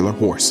a regular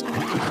horse.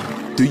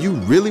 Do you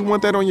really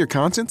want that on your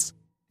conscience?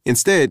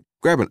 Instead,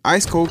 grab an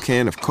ice-cold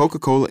can of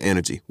Coca-Cola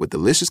Energy with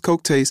delicious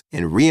Coke taste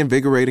and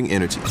reinvigorating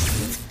energy.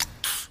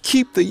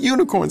 Keep the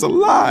unicorns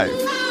alive!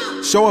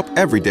 Show up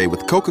every day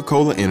with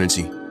Coca-Cola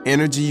Energy.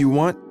 Energy you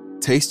want,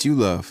 taste you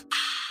love.